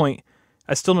at this point,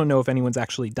 I still don't know if anyone's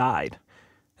actually died,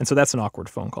 and so that's an awkward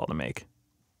phone call to make.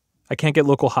 I can't get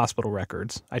local hospital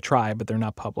records. I try, but they're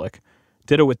not public.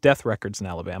 Ditto with death records in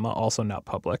Alabama, also not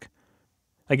public.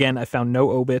 Again, I found no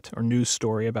obit or news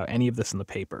story about any of this in the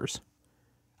papers.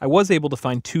 I was able to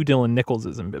find 2 Dylan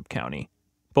Nicholses in Bibb County.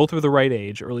 Both were the right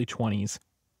age, early 20s.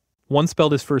 One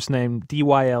spelled his first name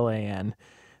D-Y-L-A-N.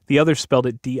 The other spelled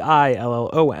it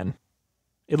D-I-L-L-O-N.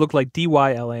 It looked like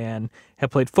D-Y-L-A-N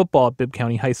had played football at Bibb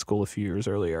County High School a few years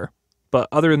earlier. But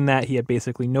other than that, he had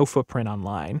basically no footprint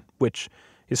online, which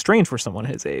is strange for someone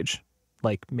his age.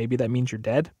 Like, maybe that means you're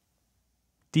dead?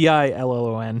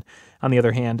 D-I-L-L-O-N, on the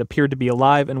other hand, appeared to be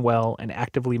alive and well and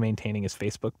actively maintaining his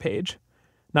Facebook page.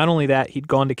 Not only that, he'd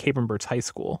gone to Capernbert's high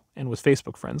school and was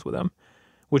Facebook friends with him,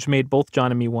 which made both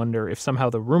John and me wonder if somehow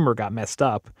the rumor got messed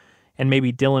up and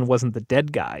maybe Dylan wasn't the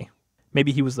dead guy.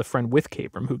 Maybe he was the friend with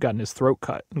Capern who'd gotten his throat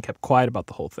cut and kept quiet about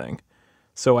the whole thing.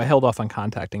 So I held off on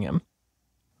contacting him.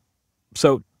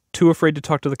 So, too afraid to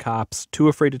talk to the cops, too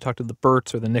afraid to talk to the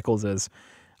Burts or the Nicholses,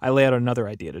 I lay out another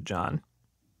idea to John.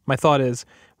 My thought is,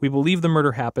 we believe the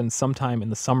murder happened sometime in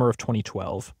the summer of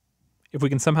 2012. If we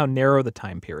can somehow narrow the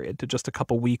time period to just a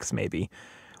couple weeks maybe,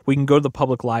 we can go to the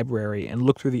public library and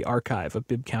look through the archive of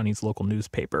Bibb County's local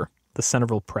newspaper, the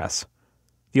Centerville Press.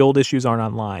 The old issues aren't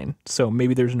online, so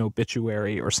maybe there's an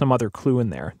obituary or some other clue in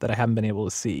there that I haven't been able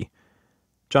to see.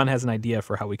 John has an idea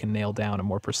for how we can nail down a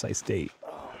more precise date.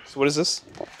 So what is this?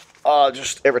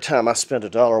 Just every time I spend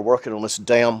 $1 working on this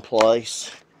damn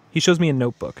place. He shows me a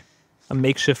notebook, a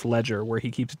makeshift ledger where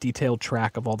he keeps detailed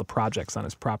track of all the projects on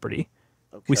his property.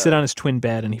 Okay. We sit on his twin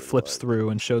bed and he flips through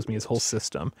and shows me his whole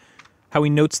system. How he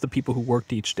notes the people who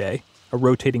worked each day, a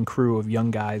rotating crew of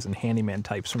young guys and handyman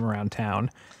types from around town,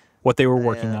 what they were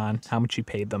working on, how much he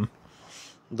paid them.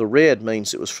 The red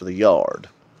means it was for the yard.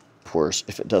 Of course,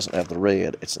 if it doesn't have the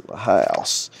red, it's in the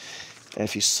house. And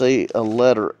if you see a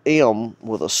letter M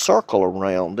with a circle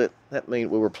around it, that means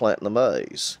we were planting the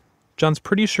maize. John's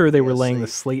pretty sure they were laying the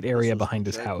slate area behind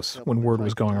his house when word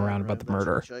was going around about the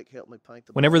murder.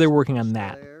 Whenever they were working on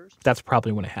that, that's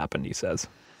probably when it happened, he says.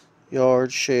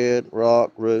 Yard, shed,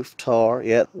 rock, roof, tar,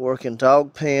 yet working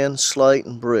dog pen, slate,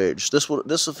 and bridge. This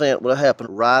event would have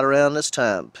happened right around this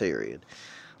time period,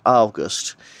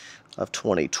 August of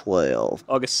 2012.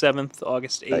 August 7th,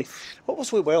 August 8th. Hey, what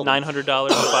was we welding? $900,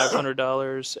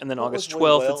 $500, and then August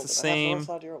 12th, it's the same.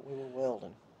 We were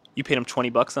welding. You paid him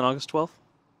 $20 on August 12th?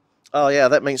 Oh, yeah,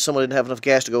 that means someone didn't have enough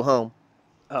gas to go home.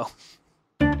 Oh.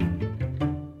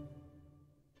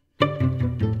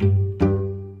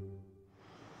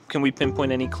 Can we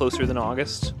pinpoint any closer than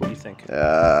August? What do you think?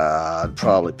 I'd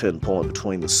probably pinpoint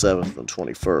between the 7th and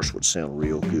 21st would sound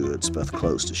real good. It's about the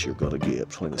closest you're going to get,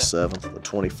 between the 7th and the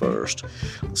 21st.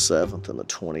 The 7th and the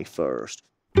 21st.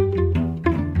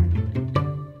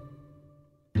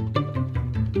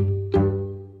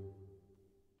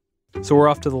 So we're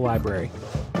off to the library,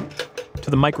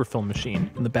 to the microfilm machine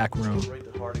in the back room.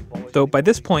 Though by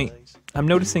this point, I'm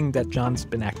noticing that John's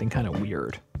been acting kind of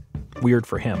weird. Weird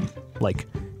for him, like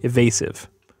evasive.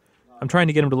 I'm trying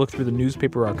to get him to look through the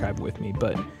newspaper archive with me,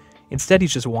 but instead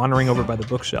he's just wandering over by the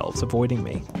bookshelves, avoiding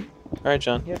me. All right,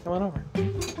 John. Yeah, come on over.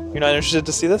 You're not interested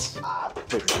to see this? I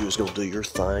figured you was going to do your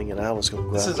thing, and I was going to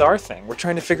go. This is our thing. We're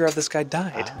trying to figure out this guy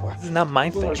died. This is not my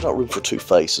thing. There's not room for two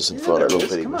faces in front of that little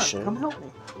bitty Come on, machine. come help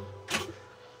me.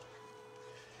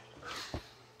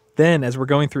 Then, as we're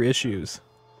going through issues...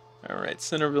 All right,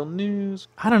 Centerville News.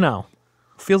 I don't know.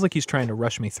 Feels like he's trying to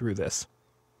rush me through this.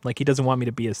 Like he doesn't want me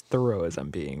to be as thorough as I'm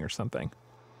being or something.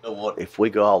 You know what? If we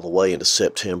go all the way into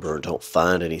September and don't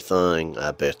find anything,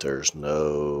 I bet there's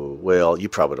no... Well, you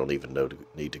probably don't even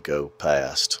need to go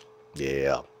past.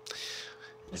 Yeah.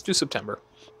 Let's do September.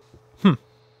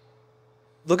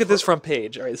 Look at this front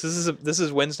page. All right, this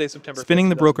is Wednesday, September 5th. Spinning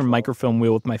the broken microfilm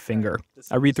wheel with my finger,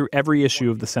 I read through every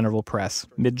issue of the Centerville Press,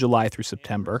 mid-July through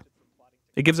September.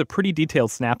 It gives a pretty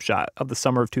detailed snapshot of the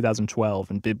summer of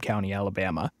 2012 in Bibb County,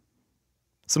 Alabama.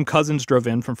 Some cousins drove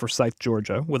in from Forsyth,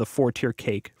 Georgia, with a 4-tier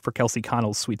cake for Kelsey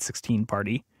Connell's Sweet 16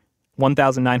 party.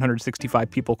 1,965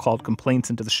 people called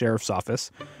complaints into the sheriff's office.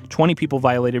 20 people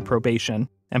violated probation,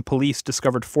 and police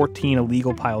discovered 14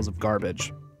 illegal piles of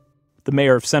garbage. The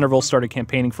mayor of Centerville started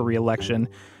campaigning for re-election,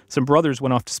 Some brothers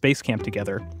went off to space camp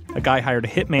together. A guy hired a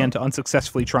hitman to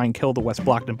unsuccessfully try and kill the West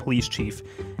Blockton police chief.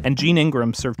 And Gene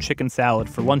Ingram served chicken salad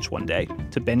for lunch one day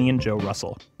to Benny and Joe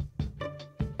Russell.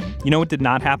 You know what did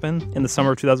not happen in the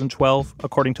summer of 2012,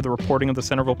 according to the reporting of the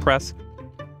Centerville Press?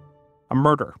 A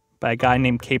murder by a guy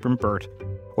named Capron Burt,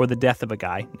 or the death of a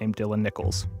guy named Dylan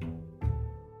Nichols.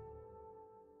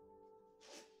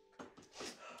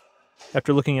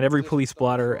 After looking at every police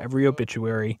blotter, every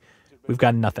obituary, we've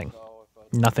got nothing.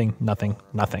 Nothing, nothing,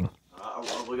 nothing. Are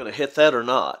we going to hit that or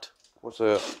not? What's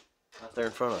that? Right there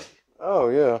in front of you. Oh,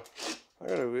 yeah.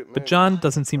 But John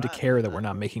doesn't seem to care that we're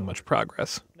not making much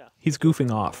progress. He's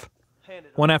goofing off.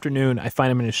 One afternoon, I find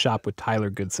him in his shop with Tyler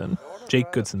Goodson,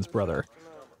 Jake Goodson's brother.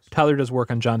 Tyler does work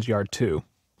on John's yard, too.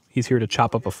 He's here to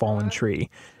chop up a fallen tree.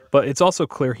 But it's also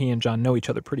clear he and John know each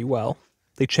other pretty well.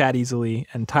 They chat easily,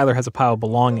 and Tyler has a pile of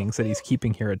belongings that he's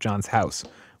keeping here at John's house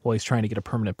while he's trying to get a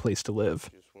permanent place to live.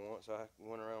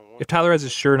 If Tyler has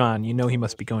his shirt on, you know he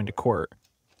must be going to court.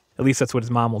 At least that's what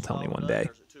his mom will tell me one day.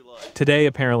 Today,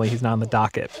 apparently, he's not on the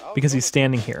docket because he's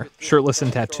standing here, shirtless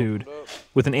and tattooed,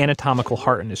 with an anatomical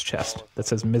heart in his chest that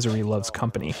says misery loves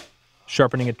company,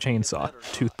 sharpening a chainsaw,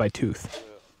 tooth by tooth.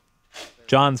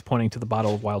 John's pointing to the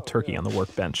bottle of wild turkey on the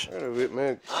workbench. I ain't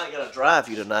going to drive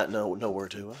you tonight nowhere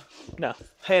to. No.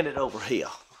 Hand it over here.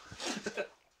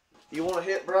 You want to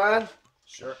hit, Brian?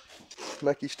 Sure.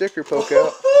 Make your sticker poke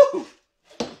out.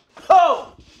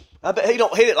 Oh! I bet he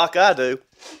don't hit it like I do.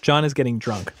 John is getting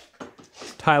drunk.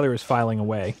 Tyler is filing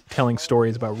away, telling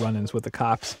stories about run-ins with the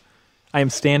cops. I am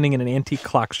standing in an antique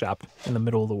clock shop in the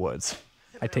middle of the woods.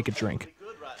 I take a drink.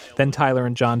 Then Tyler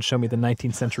and John show me the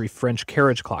 19th century French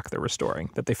carriage clock they're restoring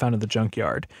that they found in the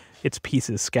junkyard, its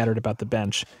pieces scattered about the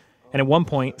bench. And at one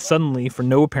point, suddenly, for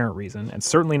no apparent reason, and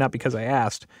certainly not because I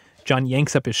asked, John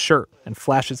yanks up his shirt and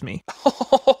flashes me.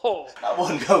 I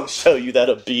wasn't going to show you that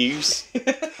abuse.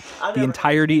 The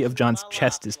entirety of John's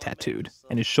chest is tattooed,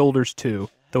 and his shoulders too,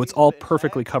 though it's all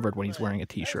perfectly covered when he's wearing a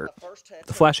t-shirt.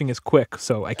 The flashing is quick,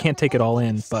 so I can't take it all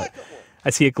in, but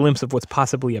I see a glimpse of what's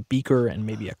possibly a beaker and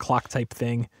maybe a clock-type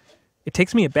thing. It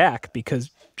takes me aback because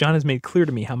John has made clear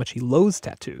to me how much he loathes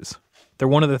tattoos. They're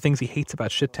one of the things he hates about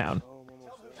Shittown.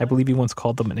 I believe he once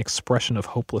called them an expression of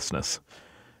hopelessness.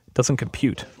 It doesn't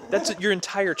compute. That's your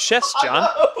entire chest, John.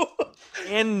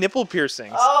 And nipple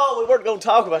piercings. Oh, we weren't going to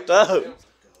talk about those.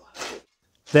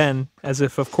 Then, as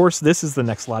if, of course, this is the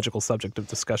next logical subject of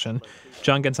discussion,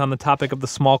 John gets on the topic of the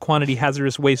Small Quantity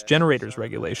Hazardous Waste Generators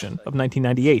Regulation of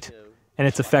 1998 and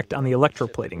its effect on the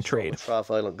electroplating trade.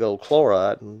 Trivalent gold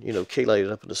chloride and, chelate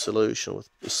it up in a solution with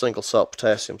a single salt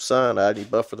potassium cyanide. You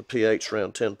buffer the pH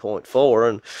around 10.4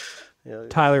 and,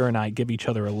 Tyler and I give each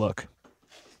other a look.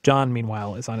 John,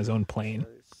 meanwhile, is on his own plane.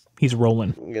 He's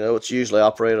rolling. It's usually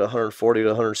operated at 140 to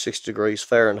 160 degrees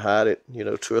Fahrenheit at,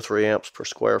 2 or 3 amps per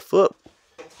square foot.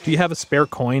 Do you have a spare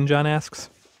coin, John asks.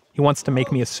 He wants to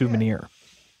make me a souvenir.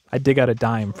 I dig out a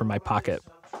dime from my pocket.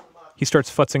 He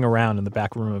starts futzing around in the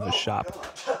back room of his shop.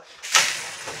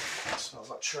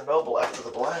 Smells like Chernobyl after the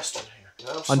blast in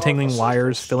here. Untangling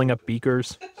wires, filling up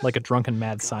beakers, like a drunken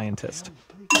mad scientist.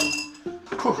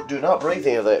 Do not breathe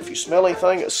any of that. If you smell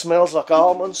anything that smells like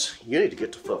almonds, you need to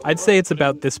get the fuck. I'd say it's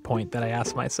about this point that I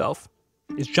ask myself,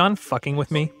 is John fucking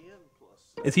with me?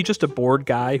 Is he just a bored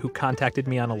guy who contacted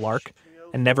me on a lark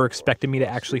and never expected me to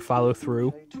actually follow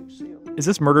through? Is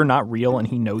this murder not real and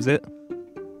he knows it?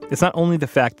 It's not only the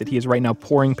fact that he is right now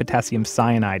pouring potassium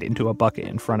cyanide into a bucket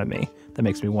in front of me that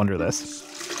makes me wonder this.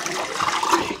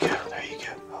 There you go.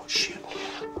 Oh,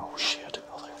 shit.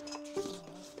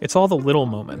 It's all the little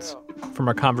moments from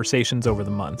our conversations over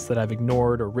the months that I've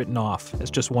ignored or written off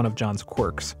as just one of John's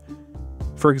quirks.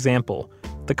 For example,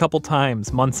 the couple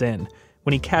times, months in,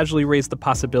 when he casually raised the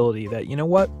possibility that, you know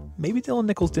what, maybe Dylan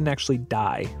Nichols didn't actually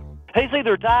die. He's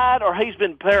either died or he's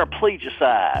been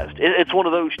paraplegicized. It's one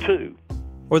of those two.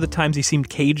 Or the times he seemed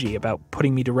cagey about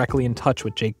putting me directly in touch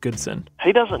with Jake Goodson.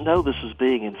 He doesn't know this is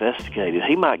being investigated.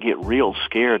 He might get real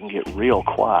scared and get real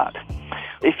quiet.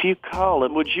 If you call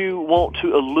him, would you want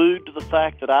to allude to the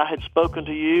fact that I had spoken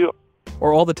to you?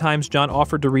 Or all the times John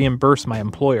offered to reimburse my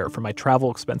employer for my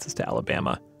travel expenses to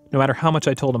Alabama, no matter how much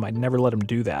I told him I'd never let him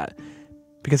do that,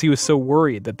 because he was so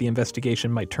worried that the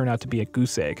investigation might turn out to be a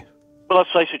goose egg. Well,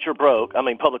 let's face it, you're broke. I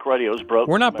mean, public radio's broke.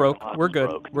 We're not broke. We're good.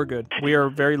 Broke. We're good. We are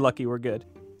very lucky. We're good.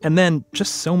 And then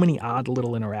just so many odd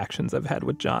little interactions I've had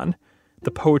with John. The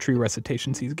poetry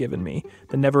recitations he's given me,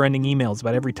 the never-ending emails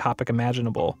about every topic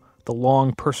imaginable, the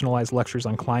long, personalized lectures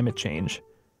on climate change,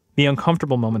 the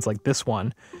uncomfortable moments like this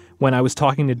one, when I was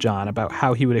talking to John about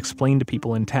how he would explain to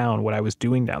people in town what I was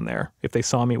doing down there if they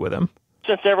saw me with him.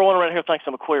 Since everyone around here thinks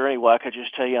I'm a queer anyway, I could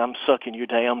just tell you I'm sucking your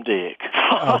damn dick.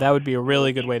 Oh, that would be a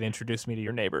really good way to introduce me to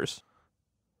your neighbors.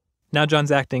 Now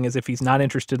John's acting as if he's not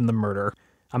interested in the murder.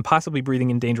 I'm possibly breathing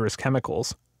in dangerous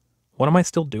chemicals. What am I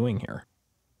still doing here?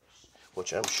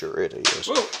 Which I'm sure it is.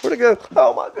 Where'd it go?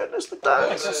 Oh my goodness, the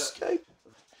dice escaped.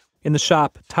 In the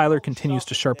shop, Tyler continues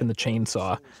to sharpen the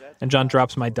chainsaw, and John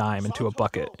drops my dime into a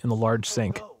bucket in the large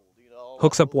sink,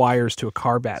 hooks up wires to a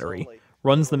car battery,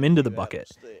 runs them into the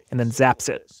bucket, and then zaps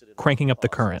it, cranking up the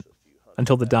current,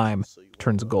 until the dime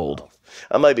turns gold.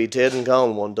 I may be dead and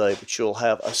gone one day, but you'll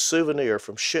have a souvenir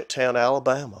from Shittown,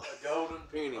 Alabama. A golden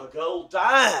penny. A gold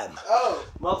dime. Oh.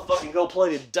 Motherfucking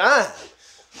gold-plated dime.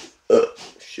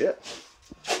 Shit.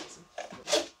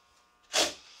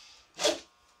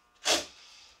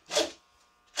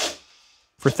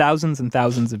 For thousands and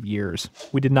thousands of years,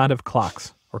 we did not have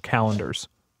clocks or calendars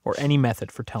or any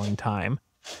method for telling time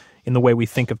in the way we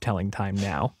think of telling time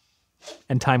now.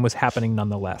 And time was happening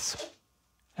nonetheless.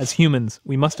 As humans,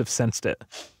 we must have sensed it.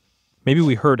 Maybe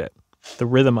we heard it, the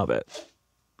rhythm of it,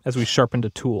 as we sharpened a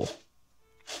tool.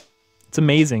 It's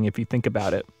amazing if you think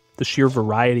about it, the sheer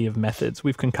variety of methods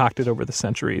we've concocted over the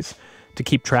centuries to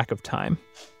keep track of time.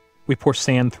 We pour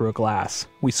sand through a glass.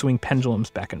 We swing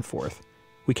pendulums back and forth.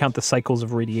 We count the cycles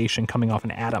of radiation coming off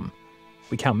an atom.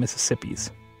 We count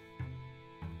Mississippis.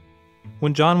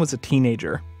 When John was a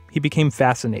teenager, he became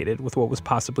fascinated with what was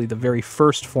possibly the very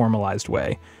first formalized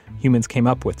way humans came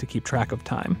up with to keep track of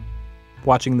time,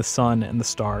 watching the sun and the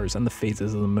stars and the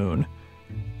phases of the moon.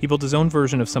 He built his own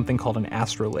version of something called an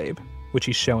astrolabe, which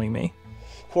he's showing me.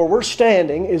 Where we're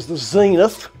standing is the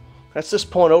zenith. That's this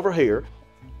point over here.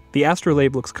 The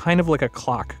astrolabe looks kind of like a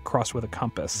clock crossed with a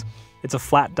compass. It's a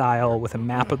flat dial with a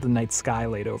map of the night sky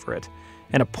laid over it,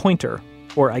 and a pointer,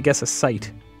 or I guess a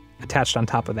sight, attached on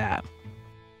top of that.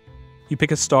 You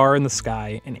pick a star in the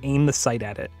sky and aim the sight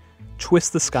at it,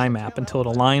 twist the sky map until it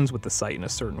aligns with the sight in a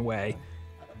certain way,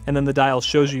 and then the dial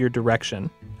shows you your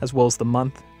direction, as well as the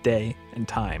month, day, and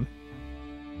time.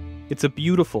 It's a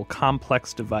beautiful,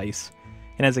 complex device,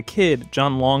 and as a kid,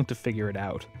 John longed to figure it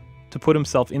out, to put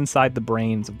himself inside the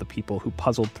brains of the people who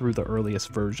puzzled through the earliest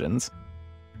versions.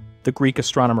 The Greek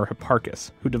astronomer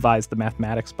Hipparchus, who devised the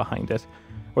mathematics behind it,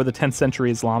 or the 10th century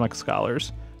Islamic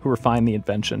scholars, who refined the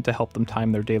invention to help them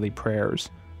time their daily prayers.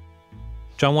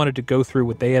 John wanted to go through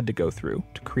what they had to go through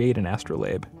to create an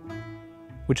astrolabe,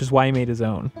 which is why he made his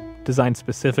own, designed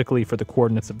specifically for the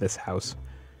coordinates of this house.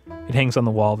 It hangs on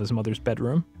the wall of his mother's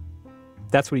bedroom.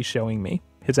 That's what he's showing me,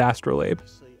 his astrolabe,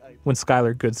 when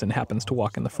Skylar Goodson happens to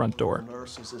walk in the front door.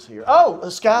 Nurses is here. Oh,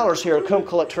 Skylar's here to come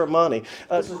collect her money.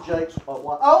 This is Jake's.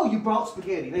 Oh, you brought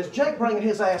spaghetti. Is Jake bringing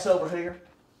his ass over here?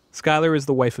 Skylar is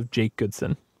the wife of Jake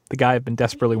Goodson, the guy I've been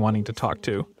desperately wanting to talk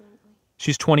to.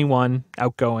 She's 21,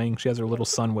 outgoing. She has her little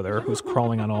son with her, who's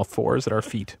crawling on all fours at our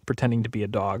feet, pretending to be a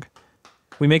dog.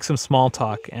 We make some small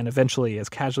talk, and eventually, as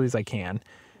casually as I can,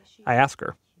 I ask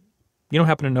her, "You don't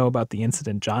happen to know about the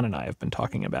incident John and I have been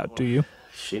talking about, do you?"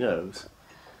 She knows.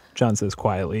 John says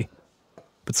quietly,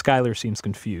 but Skylar seems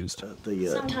confused.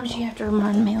 Sometimes you have to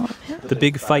remind me a little bit. The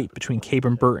big fight between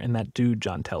Cabram Burt and that dude,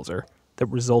 John tells her, that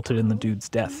resulted in the dude's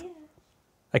death.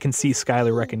 I can see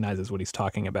Skylar recognizes what he's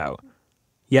talking about.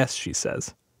 Yes, she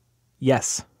says.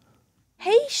 Yes.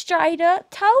 He straight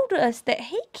up told us that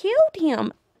he killed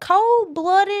him.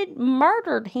 Cold-blooded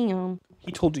murdered him.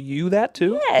 He told you that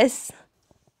too? Yes.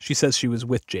 She says she was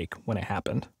with Jake when it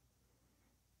happened.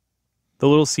 The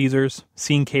Little Caesars,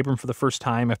 seeing Cabram for the first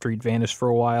time after he'd vanished for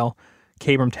a while,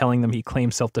 Cabram telling them he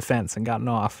claimed self-defense and gotten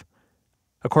off.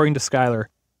 According to Skylar,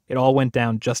 it all went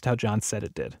down just how John said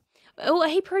it did. Well,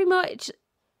 he pretty much,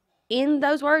 in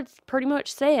those words, pretty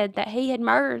much said that he had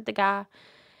murdered the guy.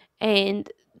 And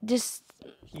just...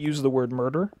 He used the word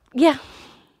murder? Yeah.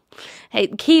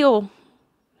 Kill.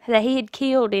 That he had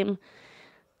killed him.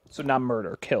 So not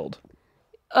murder, killed.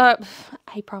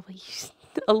 He probably used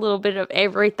a little bit of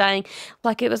everything.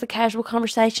 Like it was a casual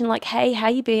conversation like, "Hey, how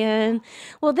you been?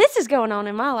 Well, this is going on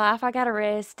in my life. I got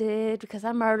arrested because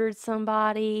I murdered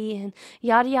somebody and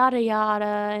yada, yada, yada.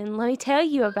 And let me tell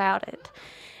you about it."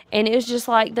 And it was just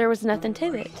like there was nothing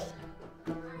to it.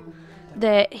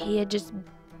 That he had just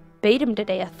beat him to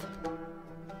death.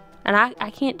 And I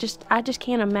just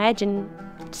can't imagine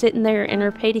sitting there and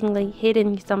repeatedly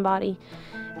hitting somebody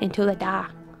until they die.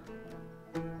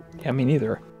 Yeah, me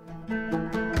neither.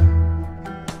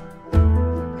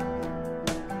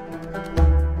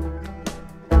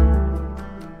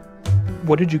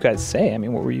 What did you guys say? I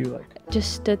mean, what were you like?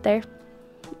 Just stood there.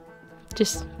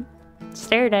 Just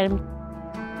stared at him.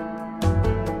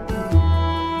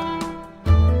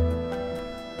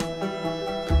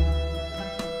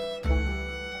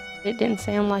 It didn't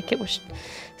sound like it was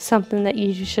something that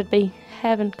you should be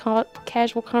having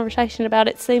casual conversation about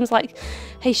it. Seems like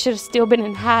he should have still been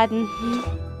in hiding.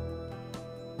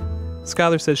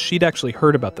 Skylar says she'd actually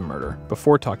heard about the murder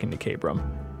before talking to Kabram,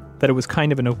 that it was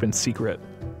kind of an open secret.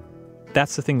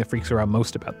 That's the thing that freaks her out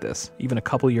most about this, even a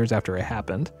couple years after it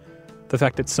happened. The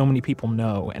fact that so many people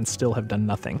know and still have done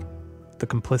nothing. The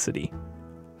complicity.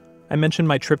 I mentioned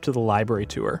my trip to the library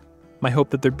tour, my hope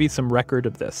that there'd be some record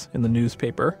of this in the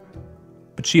newspaper.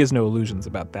 But she has no illusions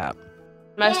about that.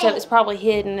 Most of it's probably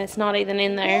hidden. It's not even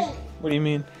in there. What do you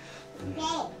mean?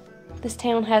 This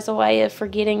town has a way of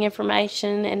forgetting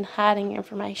information and hiding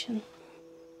information.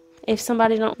 If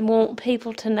somebody don't want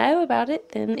people to know about it,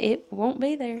 then it won't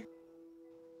be there.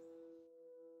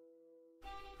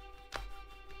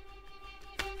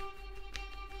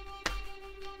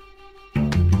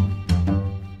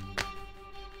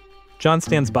 John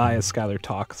stands by as Skylar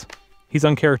talks. He's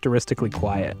uncharacteristically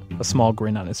quiet, a small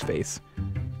grin on his face.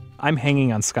 I'm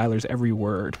hanging on Skylar's every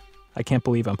word. I can't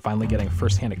believe I'm finally getting a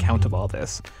first-hand account of all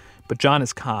this. But John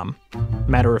is calm,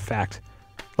 matter of fact.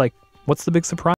 Like, what's the big surprise?